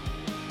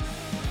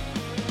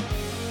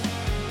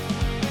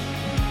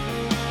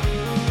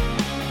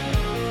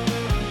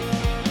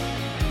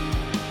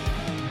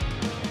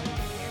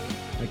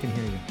 I can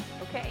hear you.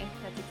 Okay,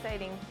 that's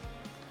exciting.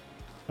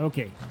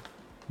 Okay.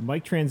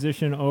 Mic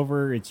transition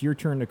over. It's your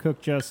turn to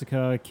cook,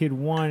 Jessica. Kid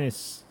 1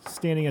 is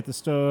standing at the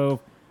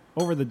stove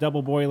over the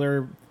double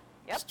boiler,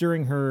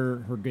 stirring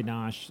her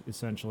ganache,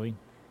 essentially.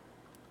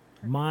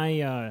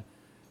 My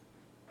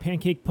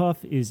pancake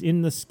puff is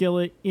in the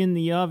skillet, in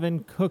the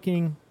oven,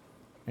 cooking,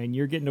 and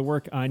you're getting to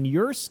work on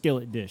your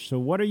skillet dish. So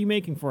what are you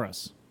making for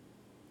us?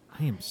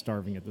 I am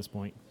starving at this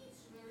point.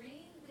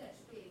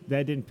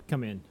 That didn't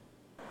come in.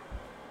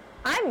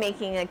 I'm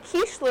making a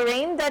quiche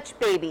Lorraine Dutch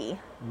baby.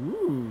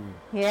 Ooh.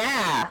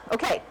 Yeah.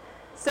 Okay.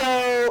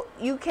 So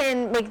you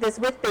can make this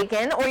with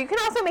bacon, or you can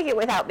also make it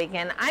without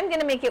bacon. I'm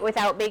going to make it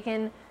without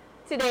bacon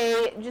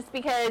today just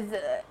because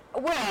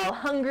we're all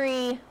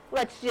hungry.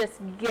 Let's just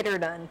get her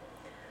done.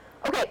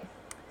 Okay.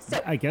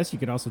 So I guess you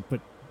could also put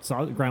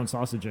ground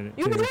sausage in it.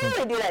 You too, can so-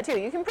 totally do that too.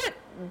 You can put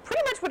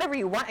pretty much whatever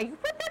you want. You can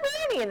put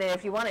pepperoni in it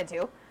if you wanted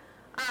to.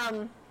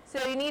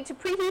 So you need to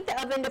preheat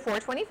the oven to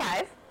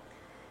 425.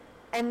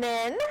 And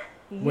then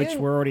Which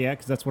we're already at,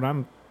 because that's what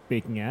I'm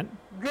baking at.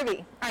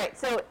 Groovy. All right,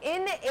 so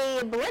in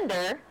a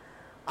blender,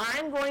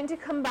 I'm going to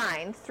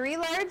combine 3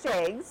 large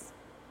eggs,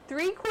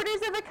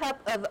 3/4 of a cup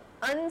of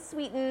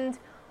unsweetened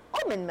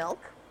almond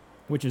milk.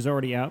 Which is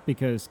already out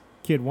because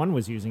Kid 1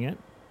 was using it.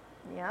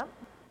 Yep.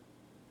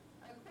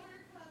 A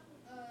 1/4 cup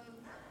of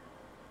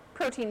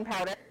protein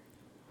powder.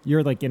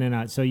 You're like in and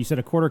out. So you said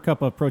a 1/4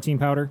 cup of protein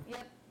powder?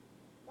 Yep.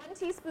 1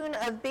 teaspoon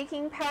of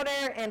baking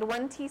powder and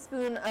 1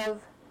 teaspoon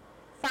of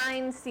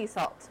fine sea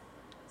salt.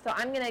 So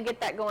I'm going to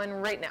get that going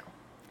right now.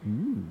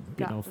 Ooh, getting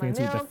Got all my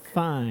fancy with the milk.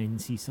 fine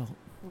sea salt.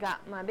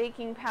 Got my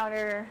baking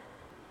powder.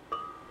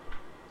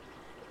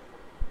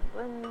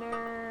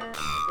 Blender. Look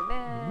at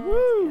that.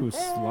 Woo, Look at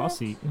that.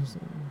 saucy.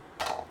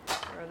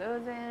 Throw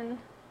those in.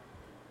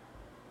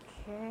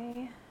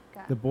 Okay.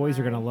 Got The boys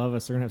are my- going to love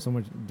us. They're going to have so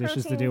much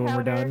dishes to Protein do when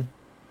we're powder. done.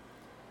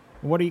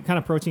 What kind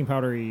of protein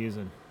powder are you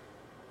using?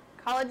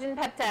 Collagen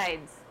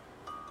peptides.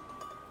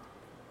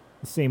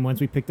 The same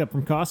ones we picked up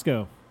from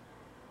Costco.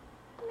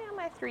 Now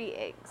my 3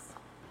 eggs.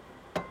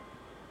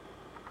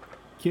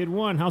 Kid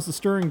 1, how's the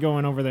stirring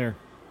going over there?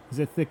 Is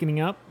it thickening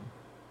up?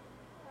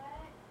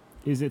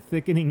 Is it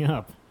thickening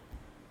up?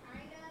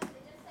 Kind of. It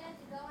just says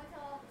to go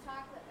until all the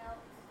chocolate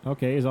melts.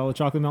 Okay, is all the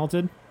chocolate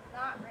melted?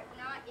 Not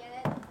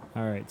yet.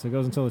 All right, so it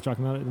goes until the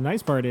chocolate melted. The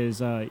nice part is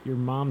your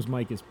mom's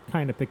mic is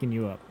kind of picking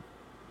you up.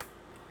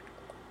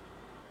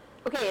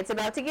 Okay, it's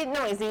about to get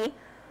noisy.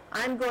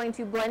 I'm going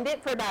to blend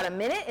it for about a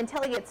minute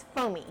until it gets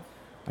foamy.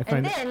 I And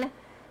find then,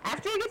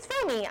 after it gets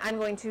foamy, I'm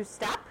going to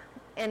stop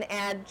and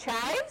add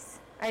chives.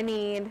 I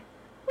need...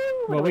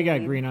 well, we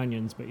got green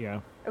onions, but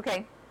yeah.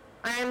 Okay.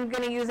 I'm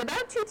going to use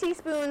about 2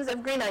 teaspoons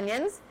of green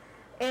onions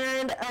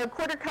and a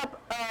 1/4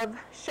 cup of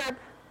sharp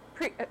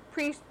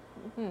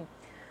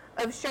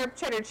sharp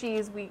cheddar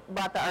cheese. We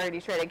bought the already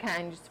shredded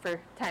kind just for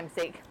time's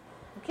sake.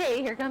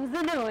 Okay, here comes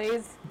the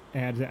noise.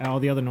 Add all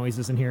the other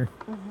noises in here.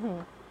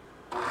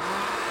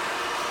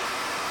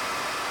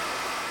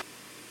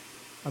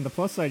 On the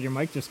plus side, your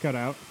mic just cut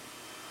out.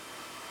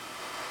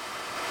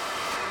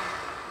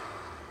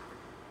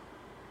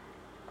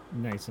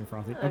 Nice and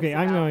frothy. Looks Okay,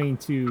 I'm about- going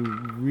to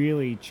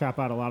really chop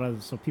out a lot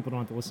of so people don't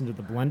have to listen to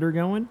the blender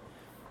going.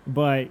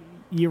 But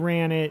you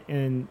ran it,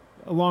 and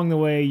along the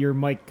way, your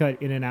mic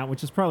cut in and out,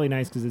 which is probably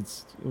nice because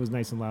it was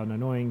nice and loud and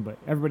annoying. But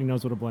everybody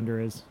knows what a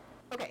blender is.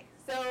 Okay,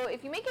 so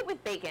if you make it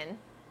with bacon,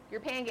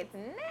 your pan gets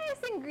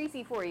nice and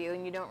greasy for you,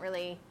 and you don't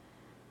really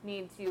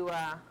need to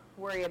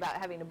worry about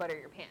having to butter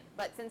your pan.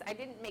 But since I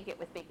didn't make it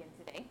with bacon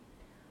today,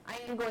 I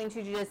am going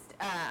to just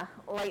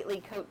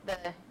lightly coat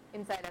the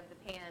inside of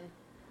the pan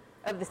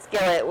of the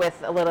skillet with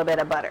a little bit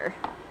of butter.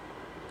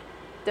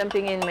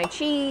 Dumping in my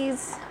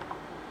cheese,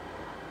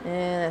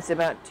 and that's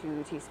about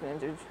 2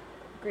 teaspoons of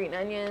green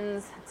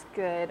onions. That's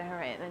good. All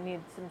right, I need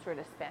some sort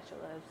of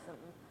spatula or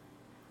something.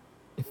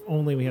 If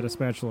only we had a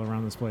spatula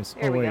around this place.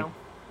 There oh, we wait. go.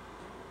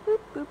 Boop,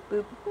 boop,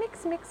 boop.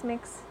 Mix, mix,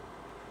 mix.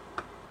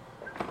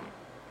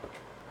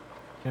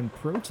 And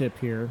pro tip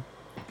here,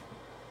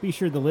 be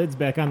sure the lid's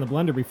back on the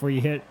blender before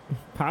you hit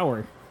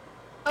power.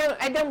 Oh,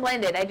 I don't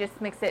blend it. I just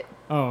mix it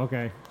Oh,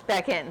 okay.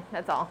 back in.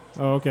 That's all.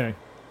 Oh, okay.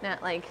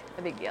 Not like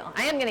a big deal.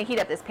 I am going to heat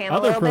up this pan a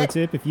Other little pro bit.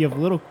 tip, if you have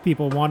little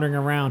people wandering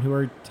around who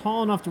are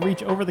tall enough to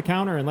reach over the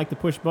counter and like to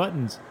push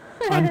buttons,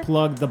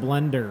 unplug the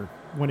blender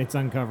when it's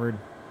uncovered.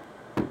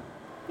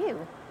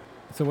 Ew.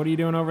 So what are you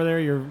doing over there?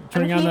 You're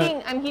turning on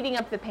the... I'm heating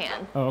up the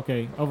pan. Oh,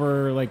 okay.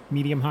 Over like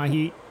medium-high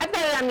heat? I've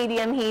got it on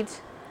medium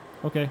heat.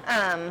 Okay.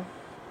 And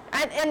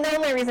the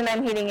only reason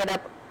I'm heating it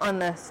up on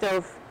the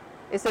stove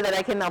is so that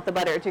I can melt the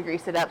butter to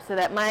grease it up so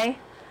that my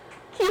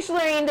quiche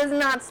Lorraine does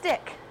not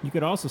stick. You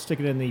could also stick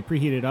it in the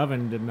preheated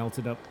oven to melt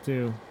it up,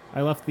 too.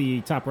 I left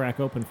the top rack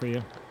open for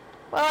you.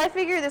 Well, I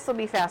figure this will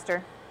be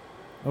faster.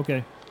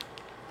 Okay.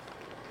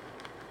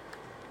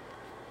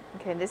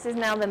 Okay, this is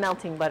now the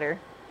melting butter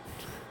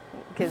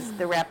because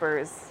the wrapper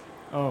is...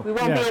 Oh, We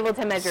won't be able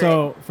to measure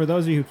So, for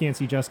those of you who can't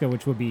see Jessica,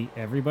 which would be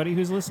everybody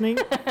who's listening,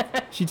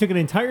 she took an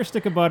entire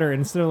stick of butter and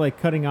instead of like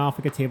cutting off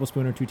like a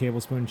tablespoon or 2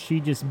 tablespoons, she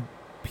just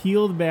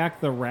peeled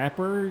back the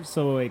wrapper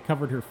so it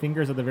covered her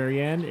fingers at the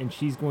very end, and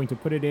she's going to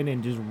put it in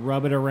and just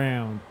rub it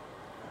around.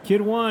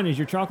 Kid 1, is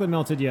your chocolate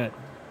melted yet?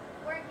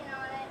 Working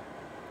on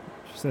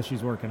it. She says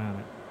she's working on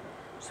it.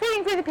 Just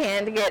waiting for the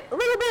pan to get a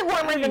little bit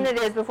warmer than it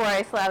is before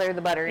I slather the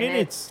butter in And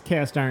it. it's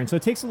cast iron, so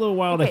it takes a little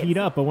while to Okay. heat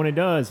up, but when it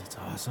does, it's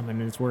awesome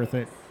and it's worth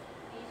it.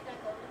 You just gonna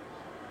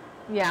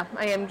go Yeah,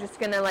 I am just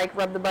going to like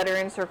rub the butter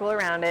and circle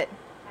around it.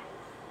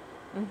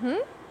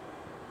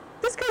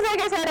 Just because,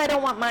 like I said, I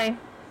don't want my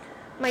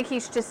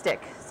quiche to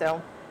stick.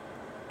 So,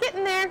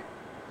 getting there.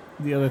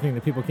 The other thing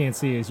that people can't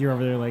see is you're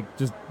over there like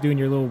just doing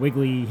your little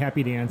wiggly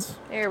happy dance.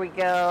 There we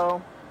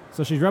go.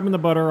 So she's rubbing the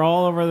butter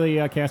all over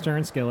the cast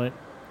iron skillet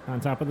on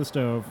top of the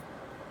stove.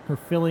 Her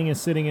filling is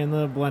sitting in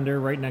the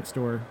blender right next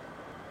to her.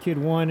 Kid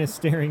 1 is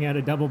staring at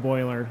a double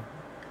boiler.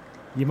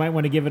 You might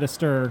want to give it a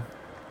stir.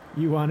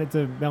 You want it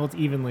to melt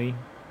evenly.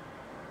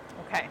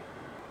 Okay.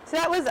 So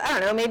that was, I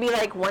don't know, maybe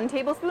like 1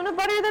 tablespoon of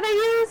butter that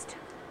I used?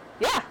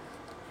 Yeah.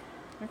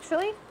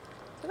 Actually,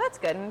 so that's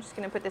good. I'm just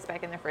going to put this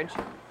back in the fridge.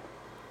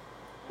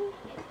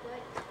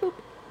 Boop.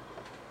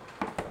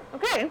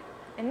 Okay,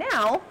 and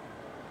now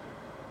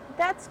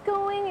that's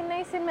going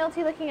nice and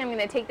melty looking. I'm going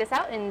to take this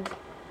out and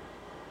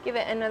give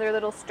it another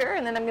little stir,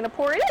 and then I'm going to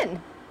pour it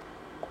in.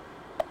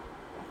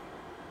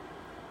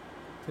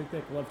 Take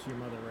that glove to your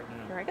mother right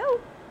now. Here I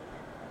go.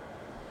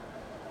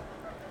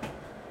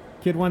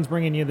 Kid one's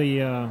bringing you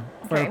the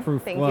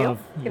fireproof thank glove.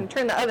 you. You can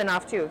turn the oven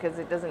off too, because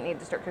it doesn't need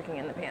to start cooking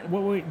in the pan.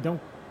 Wait,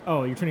 don't.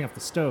 Oh, you're turning off the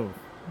stove.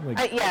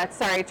 Like, Yeah,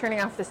 sorry,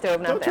 turning off the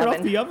stove, not don't the turn oven.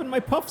 off the oven. My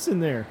puff's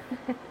in there.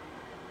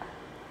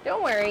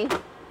 Don't worry.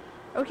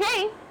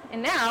 Okay,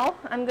 and now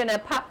I'm gonna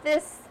pop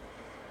this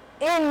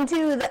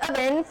into the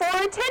oven for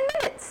 10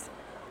 minutes.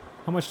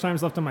 How much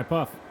time's left on my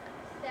puff?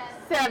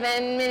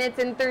 7 minutes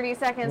and 30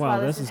 seconds Wow,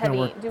 while this this is is gonna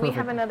heavy. work Do we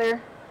have perfect.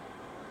 another?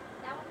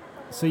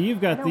 So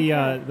you've got I the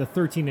don't the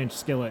 13-inch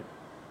skillet.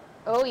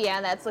 Oh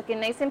yeah, that's looking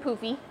nice and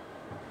poofy.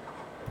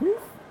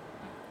 Poof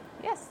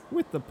Yes.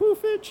 with the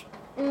poofage.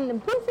 And the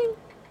poofing.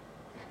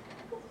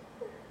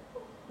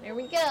 There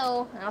we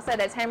go. I'll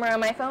set a timer on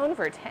my phone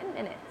for 10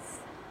 minutes.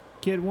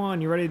 Kid one,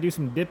 you ready to do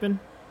some dipping?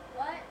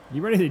 What?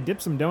 You ready to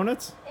dip some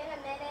donuts? In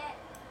a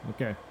minute.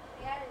 Okay.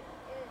 We gotta,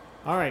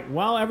 All right.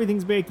 While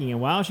everything's baking and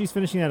while she's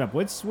finishing that up,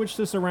 let's switch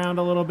this around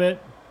a little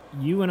bit.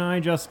 You and I,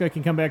 Jessica,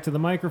 can come back to the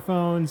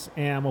microphones,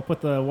 and we'll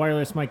put the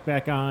wireless mic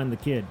back on the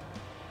kid.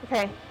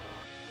 Okay.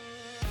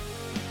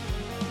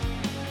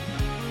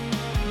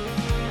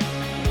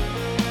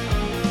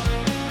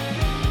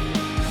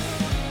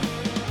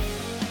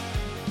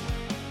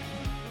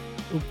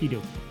 Okie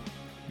dokie.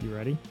 You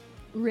ready?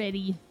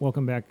 Ready,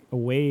 Welcome back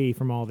away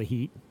from all the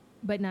heat.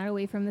 but not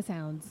away from the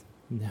sounds.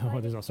 No,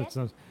 there's all sorts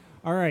of stuff.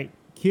 All right.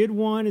 Kid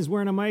one is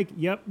wearing a mic.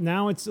 Yep.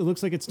 Now it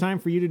looks like it's time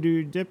for you to do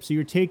your dip. So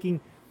you're taking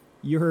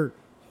your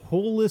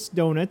holeless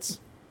donuts.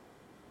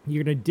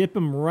 You're going to dip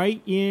them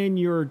right in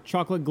your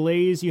chocolate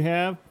glaze you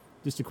have.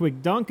 Just a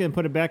quick dunk and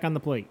put it back on the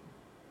plate.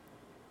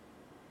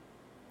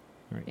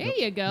 All right. There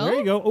you go. There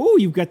you go. Oh,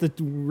 you've got the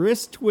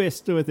wrist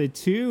twist with it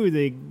too.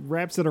 That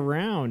wraps it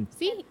around.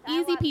 See, I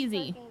easy watch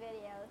peasy. cooking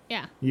videos.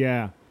 Yeah.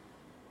 Yeah.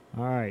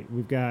 All right.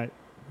 We've got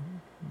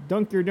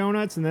dunk your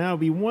donuts, and that'll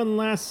be one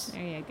less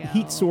There you go.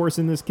 heat source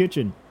in this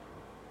kitchen.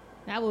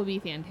 That will be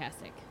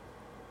fantastic.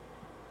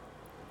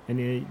 And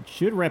it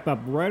should wrap up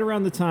right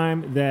around the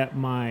time that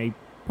my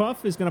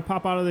puff is going to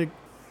pop out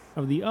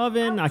of the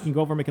oven. I can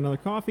go over and make another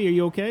coffee. Are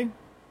you okay?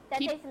 That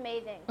Keep- tastes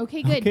amazing.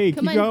 Okay, good. Okay,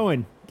 Come keep on.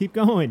 going. Keep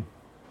going.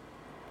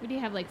 What do you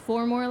have, like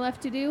 4 more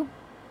left to do?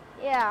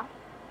 Yeah.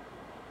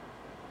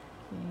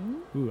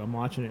 Okay. Ooh, I'm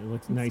watching it. It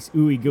looks nice.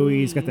 Ooey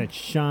gooey. It's got Ooey. that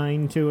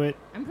shine to it.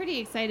 I'm pretty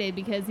excited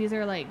because these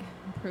are like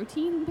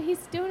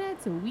protein-based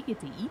donuts, so we get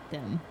to eat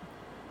them.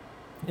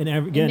 And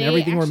And again, they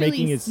everything we're actually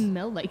making is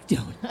smell like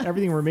donuts.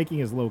 everything we're making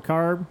is low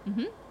carb,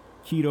 Mhm.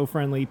 keto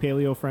friendly,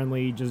 paleo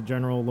friendly, just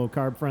general low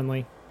carb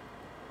friendly.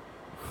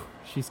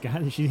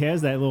 She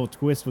has that little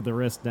twist with the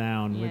wrist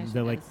down. Yeah, with she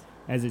the, like, does.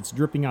 as it's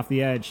dripping off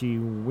the edge, she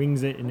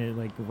wings it and it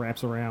like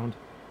wraps around.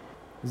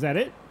 Is that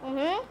it?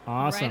 Mm-hmm.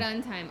 Awesome. Right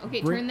on time.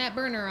 Okay, Bring- turn that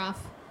burner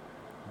off.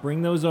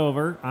 Bring those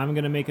over. I'm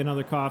going to make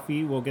another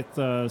coffee. We'll get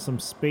some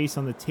space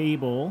on the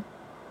table.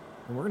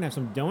 And we're going to have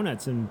some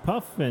donuts and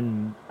puff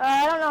and...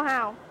 I don't know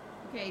how.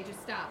 Okay,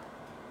 just stop.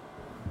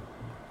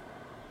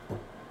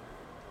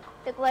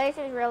 The glaze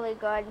is really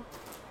good.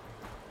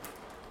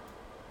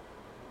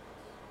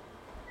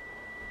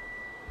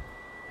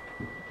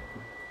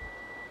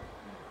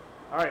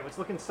 All right, let's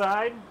look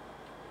inside.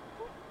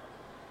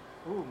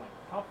 Ooh, my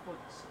puff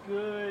looks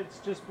good. It's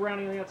just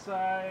browning on the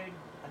outside.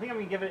 I think I'm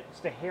going to give it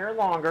just a hair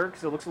longer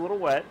because it looks a little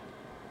wet.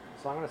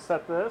 So I'm going to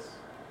set this.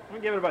 I'm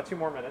going to give it about 2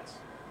 more minutes.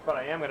 But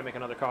I am going to make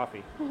another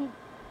coffee.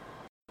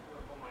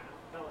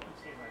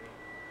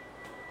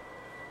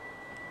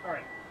 All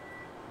right.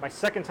 My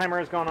second timer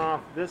has gone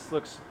off. This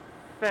looks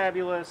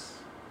fabulous.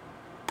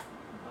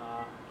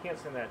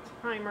 Canceling that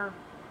timer.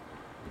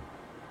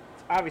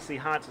 It's obviously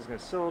hot, so it's going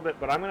to sit a little bit,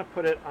 but I'm going to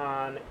put it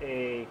on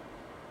a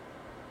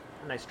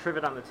nice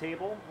trivet on the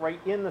table, right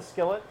in the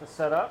skillet to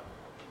set up.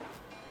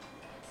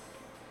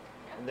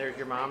 And there's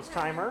your mom's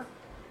timer.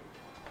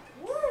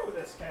 Woo!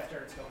 This cast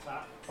iron's still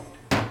hot.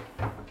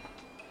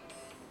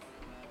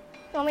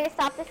 You want me to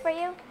stop this for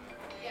you?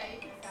 Yeah, you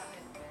can stop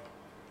it.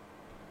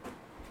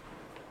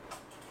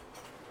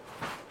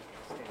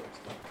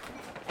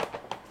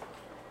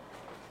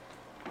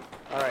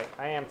 All right,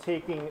 I am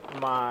taking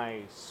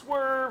my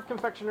Swerve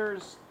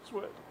Confectioner's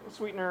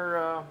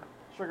sweetener,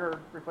 sugar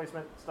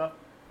replacement stuff,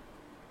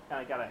 and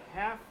I got a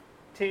half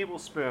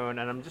tablespoon,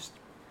 and I'm just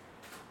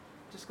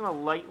gonna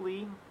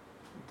lightly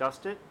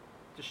dust it,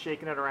 just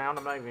shaking it around.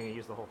 I'm not even gonna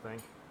use the whole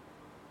thing.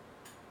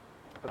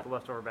 Put the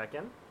leftover back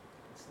in.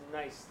 It's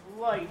nice,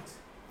 light,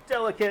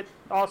 delicate,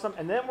 awesome,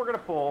 and then we're gonna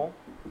pull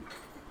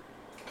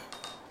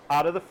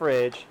out of the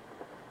fridge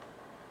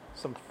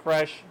some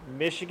fresh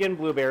Michigan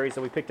blueberries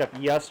that we picked up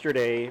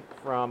yesterday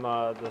from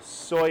the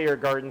Sawyer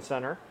Garden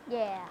Center.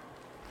 Yeah.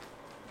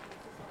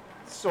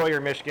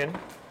 Sawyer, Michigan.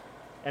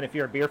 And if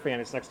you're a beer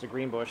fan, it's next to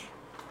Greenbush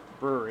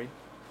Brewery.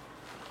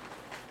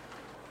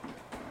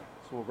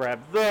 So we'll grab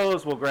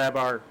those. We'll grab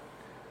our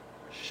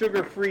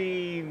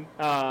sugar-free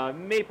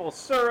maple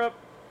syrup.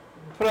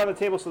 Put it on the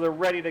table so they're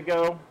ready to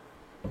go.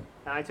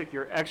 And I took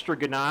your extra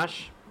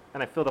ganache,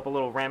 and I filled up a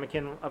little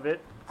ramekin of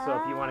it. So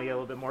if you want to get a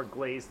little bit more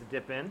glaze to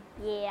dip in.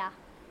 Yeah.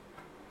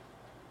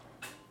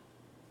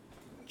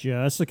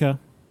 Jessica,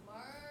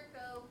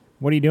 Marco.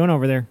 what are you doing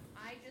over there?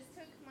 I just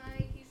took my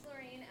quiche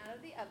Lorraine out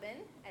of the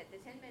oven at the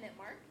 10-minute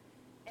mark,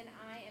 and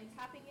I am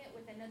topping it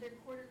with another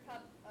quarter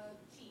cup of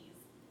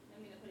cheese.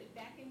 I'm going to put it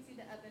back into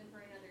the oven for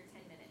another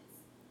 10 minutes.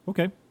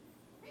 Okay.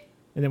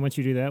 And then once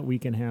you do that, we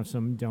can have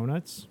some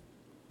donuts.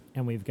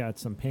 And we've got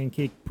some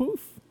pancake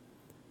poof.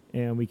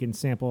 And we can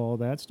sample all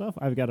that stuff.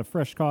 I've got a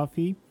fresh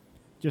coffee.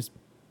 Just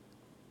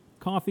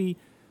coffee.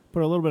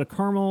 Put a little bit of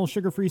caramel,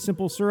 sugar-free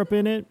simple syrup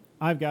in it.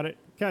 I've got it.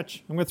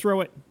 Catch. I'm going to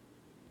throw it.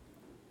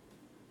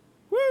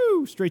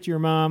 Woo! Straight to your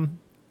mom.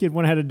 Kid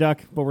one had a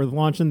duck, but we're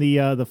launching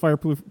the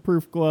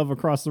fireproof glove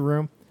across the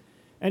room.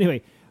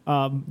 Anyway,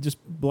 just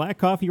black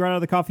coffee right out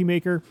of the coffee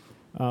maker.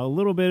 A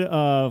little bit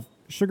of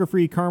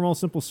sugar-free caramel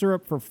simple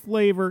syrup for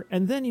flavor.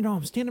 And then,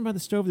 I'm standing by the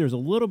stove. There's a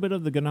little bit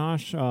of the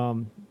ganache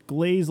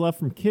glaze left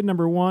from kid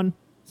number one.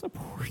 So I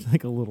poured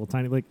like a little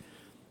tiny, like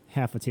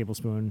half a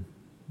tablespoon,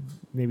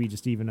 maybe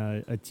just even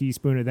a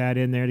teaspoon of that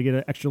in there to get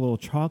an extra little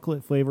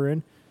chocolate flavor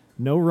in.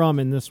 No rum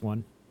in this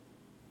one.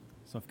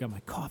 So I've got my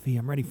coffee.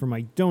 I'm ready for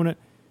my donut.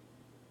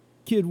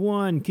 Kid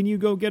one, can you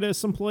go get us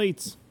some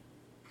plates?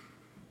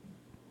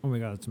 Oh my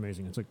God, it's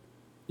amazing.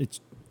 It's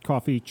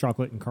coffee,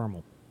 chocolate, and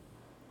caramel.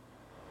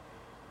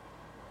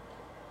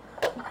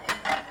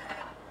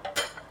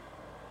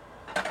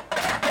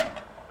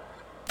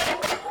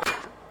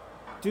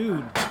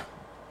 Dude.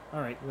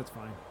 All right, that's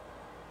fine.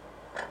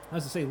 I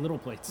was to say little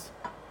plates.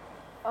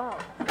 Oh.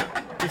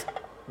 Just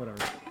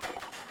whatever.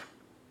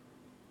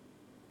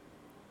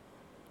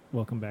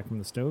 Welcome back from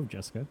the stove,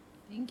 Jessica.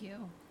 Thank you.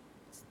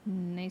 It's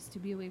nice to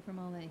be away from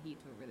all that heat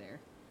over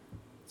there.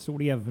 So what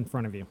do you have in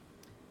front of you?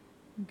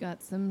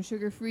 Got some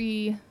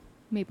sugar-free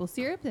maple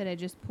syrup that I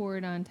just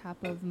poured on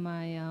top of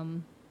my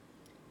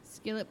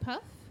skillet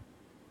puff.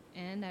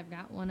 And I've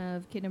got one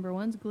of kid number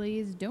one's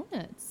glazed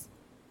donuts.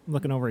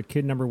 Looking over at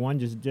kid number one,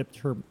 just dipped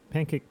her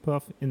pancake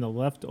puff in the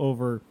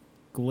leftover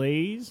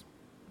glaze.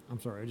 I'm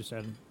sorry, I just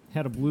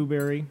had a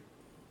blueberry.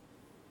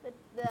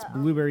 It's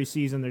blueberry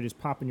season. They're just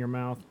popping your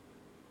mouth.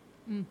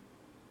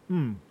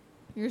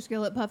 Your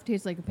skillet puff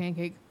tastes like a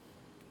pancake.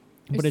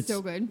 But it's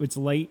so good. It's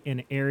light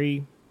and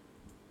airy.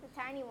 The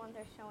tiny ones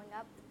are showing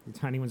up. The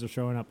tiny ones are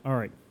showing up. All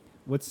right,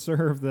 let's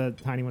serve the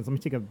tiny ones. Let me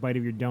take a bite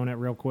of your donut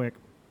real quick.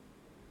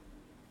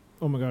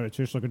 Oh my God, it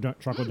tastes like a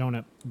chocolate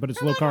donut, but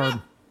it's low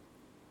carb.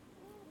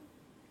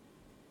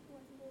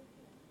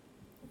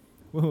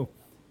 Whoa.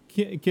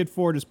 Kid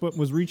 4 just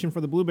was reaching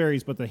for the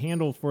blueberries, but the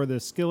handle for the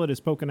skillet is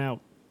poking out.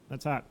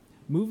 That's hot.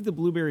 Move the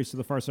blueberries to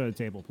the far side of the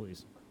table,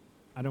 please.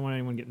 I don't want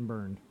anyone getting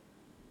burned.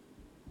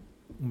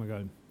 Oh my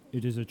God.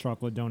 It is a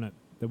chocolate donut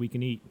that we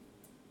can eat.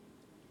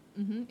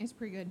 It's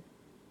pretty good.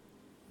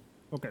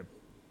 Okay.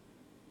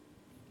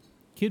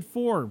 Kid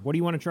 4, what do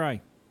you want to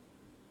try?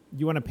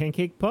 You want a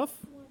pancake puff?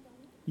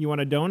 You want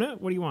a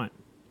donut? What do you want?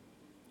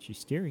 She's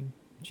staring.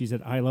 She's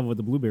at eye level with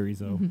the blueberries,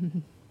 though.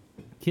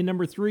 Kid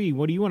number 3,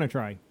 what do you want to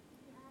try?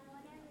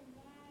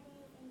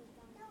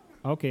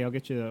 Okay, I'll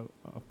get you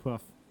a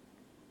puff.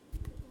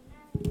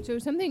 So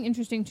something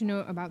interesting to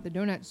note about the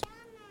donuts,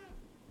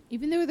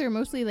 even though they're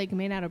mostly like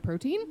made out of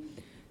protein,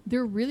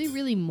 they're really,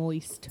 really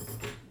moist.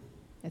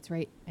 That's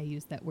right. I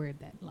use that word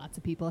that lots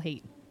of people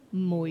hate.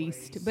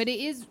 Moist. But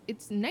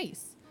it's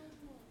nice.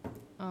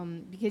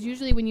 Because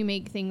usually when you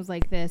make things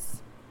like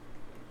this,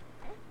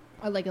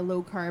 or like a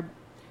low carb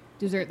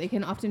dessert, they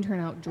can often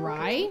turn out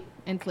dry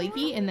and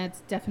flaky, and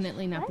that's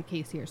definitely not the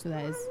case here. So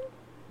that is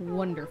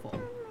wonderful.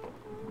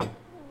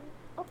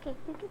 Okay,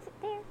 you can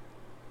sit there.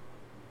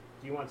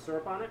 Do you want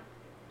syrup on it?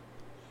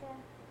 Sure.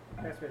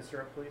 Pass me the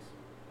syrup, please.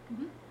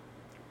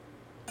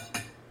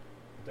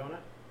 Donut?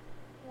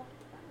 Yeah.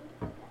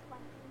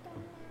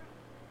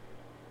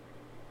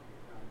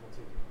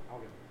 I'll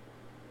get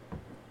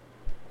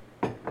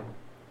it.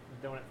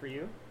 Donut for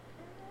you?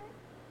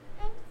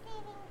 I'm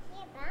sitting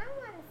here, but I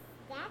want a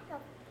stack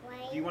of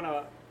plates. Do you want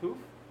a poof?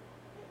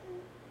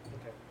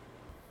 Okay.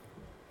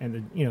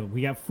 And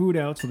we got food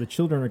out, so the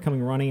children are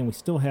coming running, and we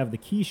still have the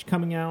quiche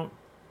coming out.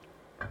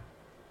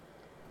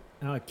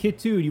 Kid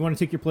 2, do you want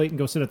to take your plate and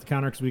go sit at the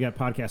counter because we got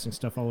podcasting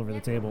stuff all over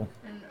the table?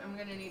 And I'm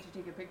going to need to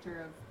take a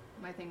picture of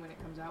my thing when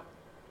it comes out.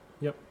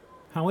 Yep.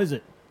 How is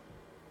it?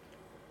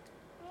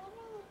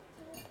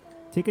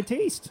 Take a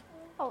taste.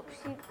 Oh,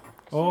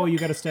 Oh, you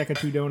got a stack of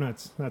 2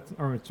 donuts.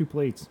 Or 2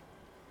 plates.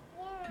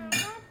 Yeah,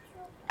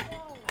 I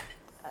have 2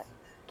 plates.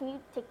 can you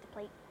take the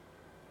plate?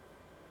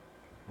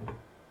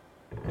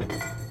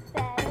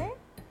 Better?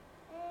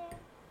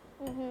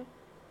 I need a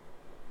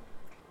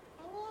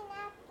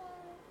napkin.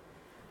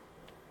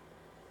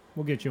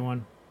 We'll get you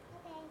one.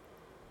 Okay.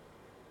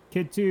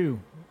 Kid 2,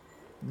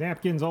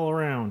 napkins all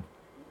around.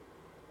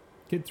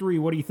 Kid 3,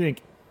 what do you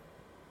think?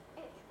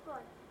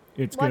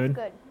 It's What's good.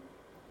 good?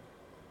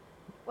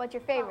 What's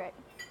your favorite?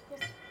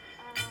 Just,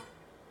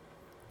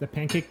 The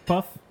pancake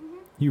puff?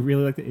 You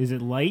really like it? Is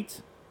it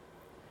light?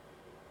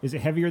 Is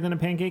it heavier than a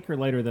pancake or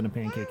lighter than a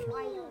pancake?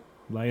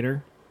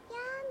 Lighter.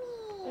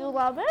 yummy. You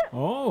love it?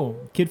 Oh,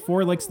 Kid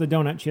 4 likes the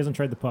donut. She hasn't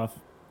tried the puff.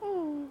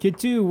 Kid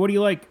 2, what do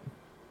you like?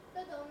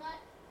 The donut.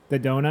 The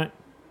donut?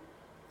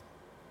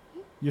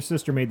 Your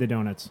sister made the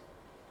donuts.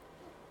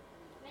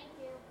 Thank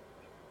you.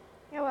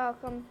 You're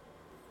welcome.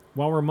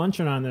 While we're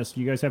munching on this,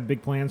 do you guys have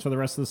big plans for the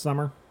rest of the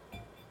summer?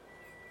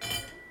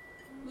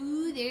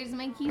 Ooh, there's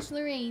my quiche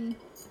Lorraine.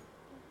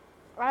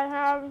 I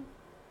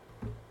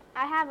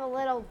have a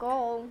little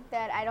goal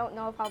that I don't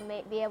know if I'll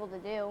be able to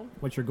do.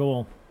 What's your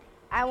goal?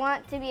 I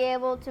want to be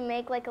able to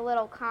make like a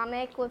little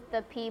comic with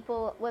the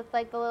people, with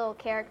like the little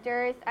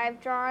characters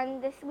I've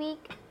drawn this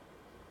week,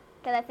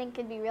 because I think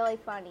it'd be really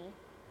funny.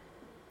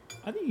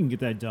 I think you can get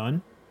that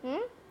done.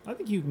 Hmm? I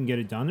think you can get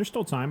it done. There's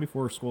still time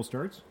before school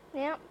starts.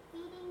 Yep.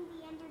 Feeding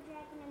the Ender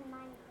Dragon in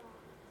Minecraft.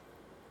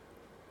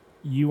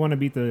 You want to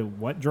beat the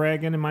what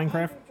dragon in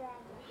Minecraft? Ender Dragon.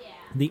 Yeah.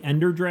 The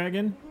Ender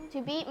Dragon?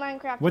 To beat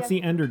Minecraft, What's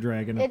you the Ender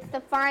Dragon? have- it's the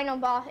final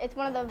boss. It's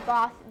one of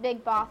the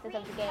big bosses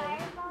of the game.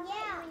 Fireballs.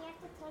 Yeah. When you have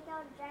to take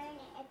out a dragon,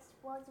 it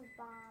explodes with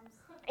bombs.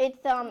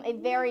 It's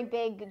a very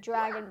big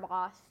dragon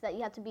boss that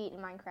you have to beat in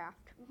Minecraft.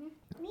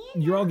 Me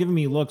and You're all giving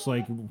me looks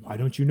like, why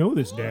don't you know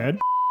this, Dad?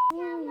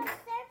 on the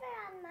server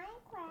on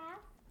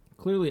Minecraft.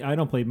 Clearly, I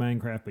don't play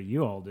Minecraft, but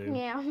you all do.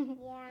 Yeah. Yeah.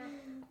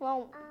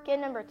 Well, kid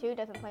number 2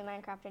 doesn't play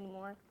Minecraft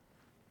anymore.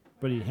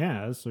 But he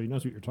has, so he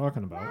knows what you're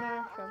talking about.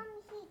 Yeah, sure.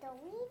 He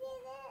deleted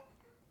it.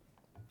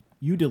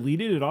 You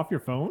deleted it off your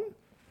phone?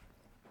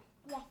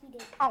 Yeah, he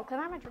did. Oh, can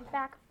I have my drink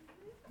back?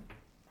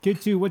 Kid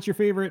 2, what's your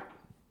favorite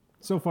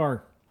so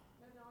far?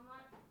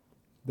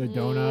 The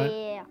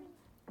donut. Yeah.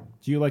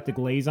 Do you like the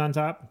glaze on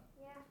top?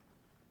 Yeah.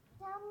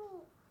 Tell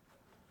me,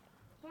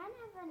 can I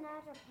have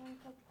another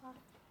pancake puff?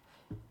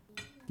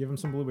 Give him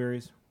some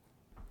blueberries.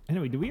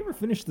 Anyway, did we ever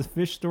finish the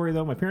fish story,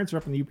 though? My parents are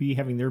up in the UP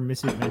having their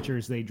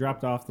misadventures. They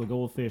dropped off the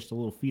goldfish, the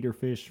little feeder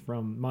fish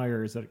from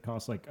Myers that it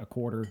costs like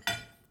 $0.25. They're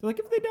like,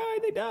 if they die,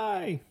 they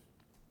die.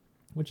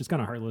 Which is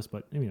kind of heartless,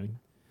 but anyway.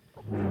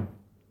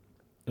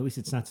 At least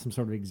it's not some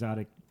sort of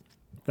exotic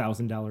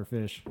 $1,000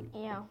 fish.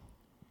 Yeah.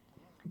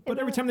 But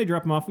every time they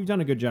drop them off, we've done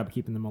a good job of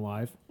keeping them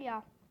alive.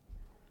 Yeah.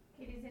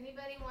 Okay, does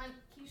anybody want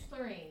quiche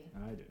Lorraine?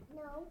 I do.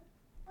 No.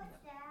 What's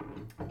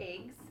that?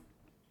 Eggs.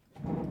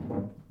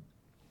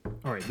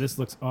 All right, this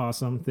looks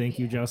awesome. Thank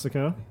you,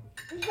 Jessica.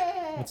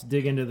 Let's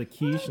dig into the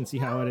quiche and see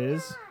how it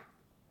is.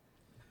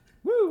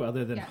 Woo,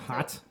 other than Yeah, so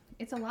hot.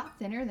 It's a lot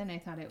thinner than I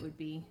thought it would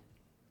be.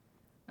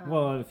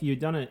 Well, if you had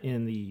done it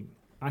in the...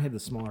 I had the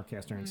smaller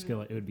cast iron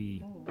skillet, it would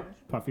be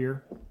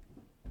puffier.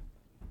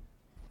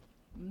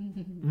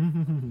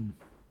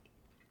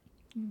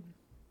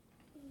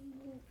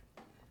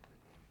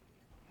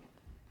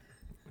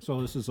 So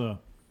this is a...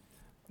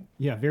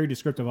 Yeah, very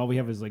descriptive. All we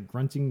have is like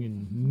grunting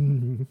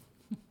and...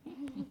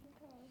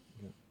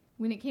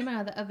 When it came out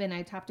of the oven,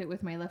 I topped it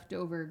with my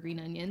leftover green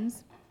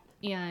onions.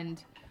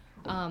 And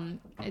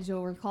as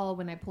you'll recall,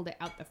 when I pulled it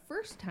out the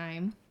first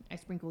time, I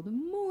sprinkled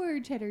more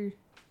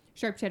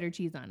sharp cheddar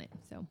cheese on it.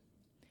 So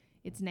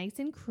it's nice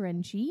and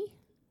crunchy.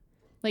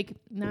 Like,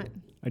 not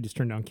I just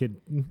turned down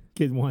kid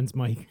 1's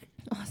mic.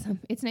 awesome.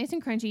 It's nice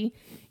and crunchy.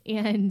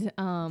 And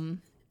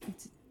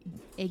it's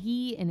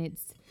eggy and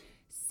it's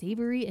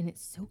savory and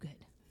it's so good.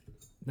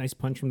 Nice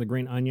punch from the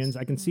green onions.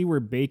 I can see where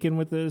bacon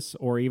with this,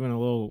 or even a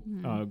little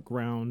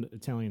ground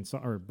Italian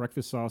or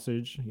breakfast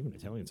sausage, even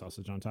Italian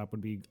sausage on top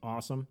would be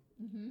awesome.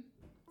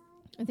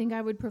 I think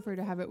I would prefer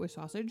to have it with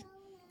sausage.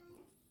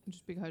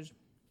 Just because,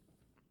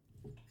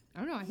 I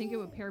don't know, I think it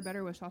would pair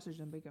better with sausage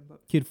than bacon. But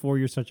Kid 4,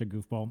 you're such a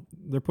goofball.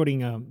 They're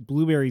putting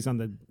blueberries on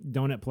the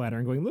donut platter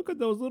and going, look at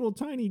those little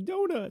tiny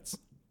donuts.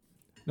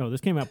 No,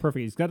 this came out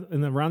perfect. It's got,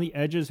 and around the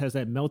edges has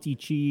that melty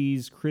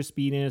cheese,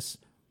 crispiness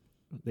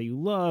that you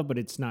love, but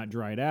it's not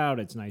dried out.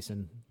 It's nice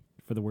and,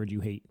 for the word you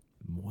hate,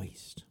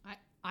 moist.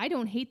 I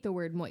don't hate the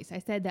word moist. I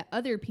said that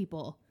other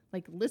people,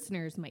 like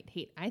listeners, might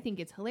hate. I think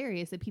it's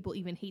hilarious that people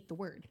even hate the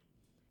word.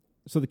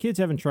 So the kids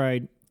haven't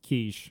tried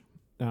quiche.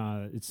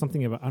 It's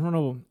something about, I don't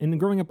know. And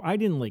growing up, I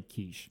didn't like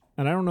quiche.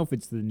 And I don't know if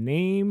it's the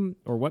name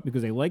or what,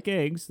 because they like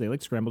eggs. They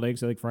like scrambled eggs.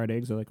 They like fried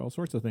eggs. They like all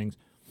sorts of things.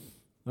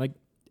 I like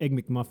Egg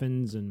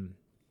McMuffins.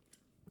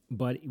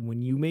 But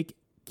when you make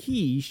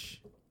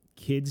quiche,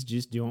 kids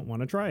just don't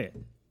want to try it.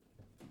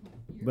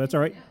 But that's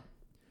all right.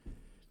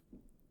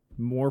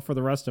 More for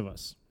the rest of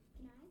us.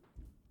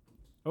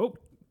 Oh,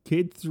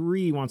 kid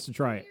 3 wants to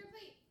try it.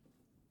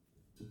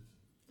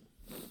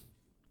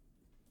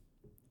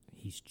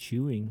 He's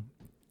chewing.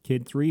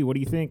 Kid 3, what do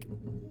you think?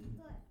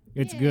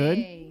 It's good.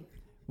 Yay.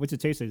 What's it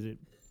taste like? Is it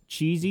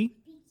cheesy?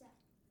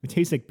 It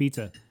tastes like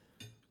pizza,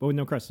 but with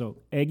no crust. So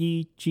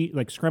eggy, cheese,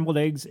 like scrambled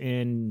eggs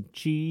and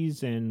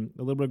cheese and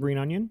a little bit of green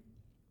onion.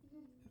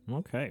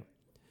 Okay.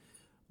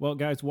 Well,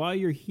 guys, while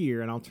you're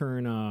here, and I'll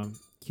turn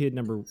kid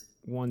number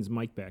 1's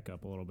mic back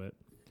up a little bit.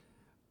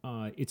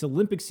 It's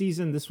Olympic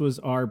season. This was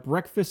our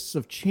Breakfasts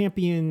of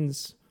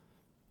Champions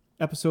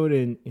episode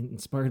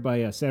inspired by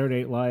a Saturday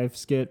Night Live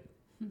skit,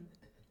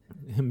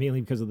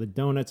 mainly because of the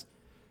donuts.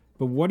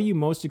 But what are you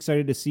most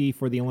excited to see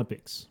for the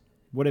Olympics?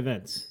 What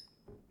events?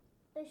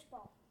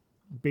 Baseball.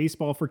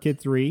 Baseball for Kid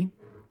 3.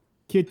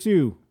 Kid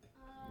 2.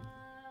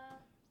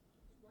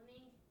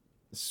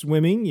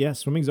 Swimming. Yes,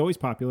 swimming's always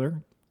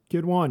popular.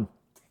 Kid 1.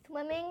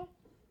 Swimming,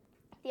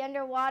 the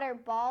underwater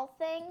ball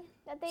thing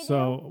that they do.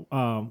 So,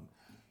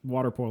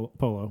 water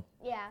polo.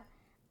 Yeah.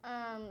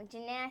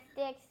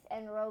 Gymnastics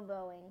and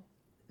rowboating.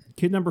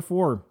 Kid number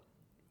 4.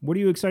 What are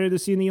you excited to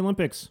see in the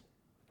Olympics?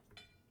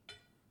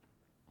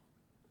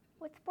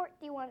 What sport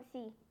do you want to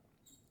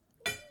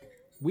see?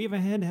 We have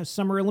had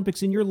Summer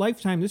Olympics in your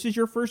lifetime. This is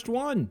your first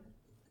one.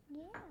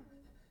 Yeah.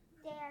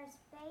 There's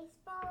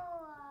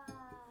baseball.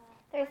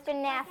 There's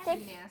gymnastics,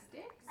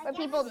 Gymnastics. where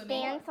people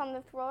dance on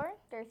the floor.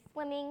 There's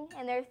swimming,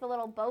 and there's the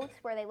little boats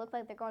where they look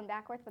like they're going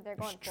backwards, but they're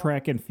going forward.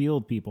 Track and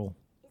field people.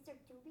 Is there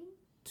tubing?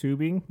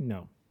 Tubing?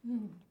 No.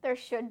 There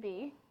should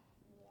be.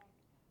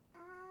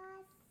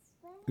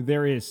 Swimming.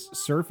 There is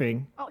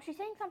surfing. Oh, she's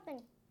saying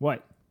something.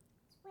 What?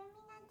 Swimming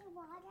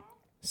underwater.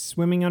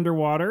 Swimming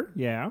underwater?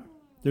 Yeah.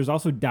 There's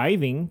also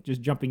diving, just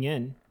jumping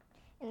in.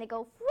 And they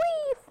go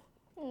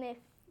free, and they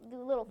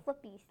do little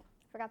flippies.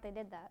 Forgot they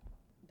did that.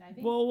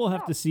 Diving? Well, we'll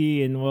have to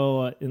see, and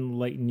we'll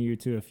enlighten you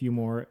to a few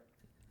more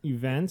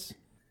events.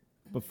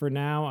 But for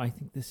now, I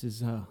think this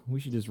is,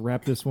 we should just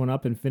wrap this one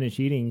up and finish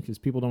eating because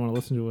people don't want to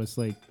listen to us,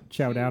 like,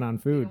 chow down on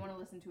They food. don't want to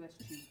listen to us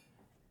chew.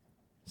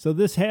 So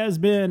this has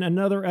been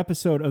another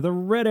episode of the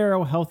Red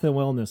Arrow Health and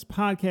Wellness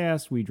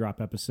Podcast. We drop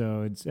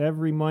episodes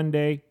every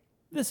Monday.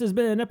 This has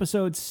been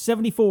episode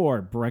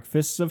 74,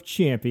 Breakfasts of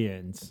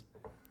Champions.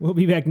 We'll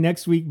be back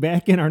next week,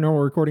 back in our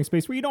normal recording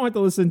space where you don't have to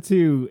listen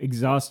to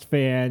exhaust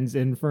fans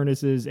and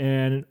furnaces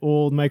and an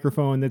old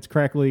microphone that's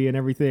crackly and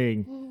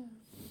everything.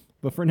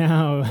 But for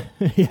now,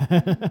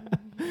 yeah,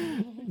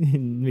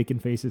 making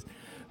faces.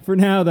 For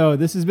now, though,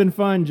 this has been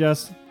fun,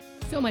 Jess.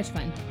 So much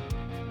fun.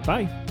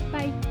 Bye.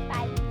 Bye. Bye.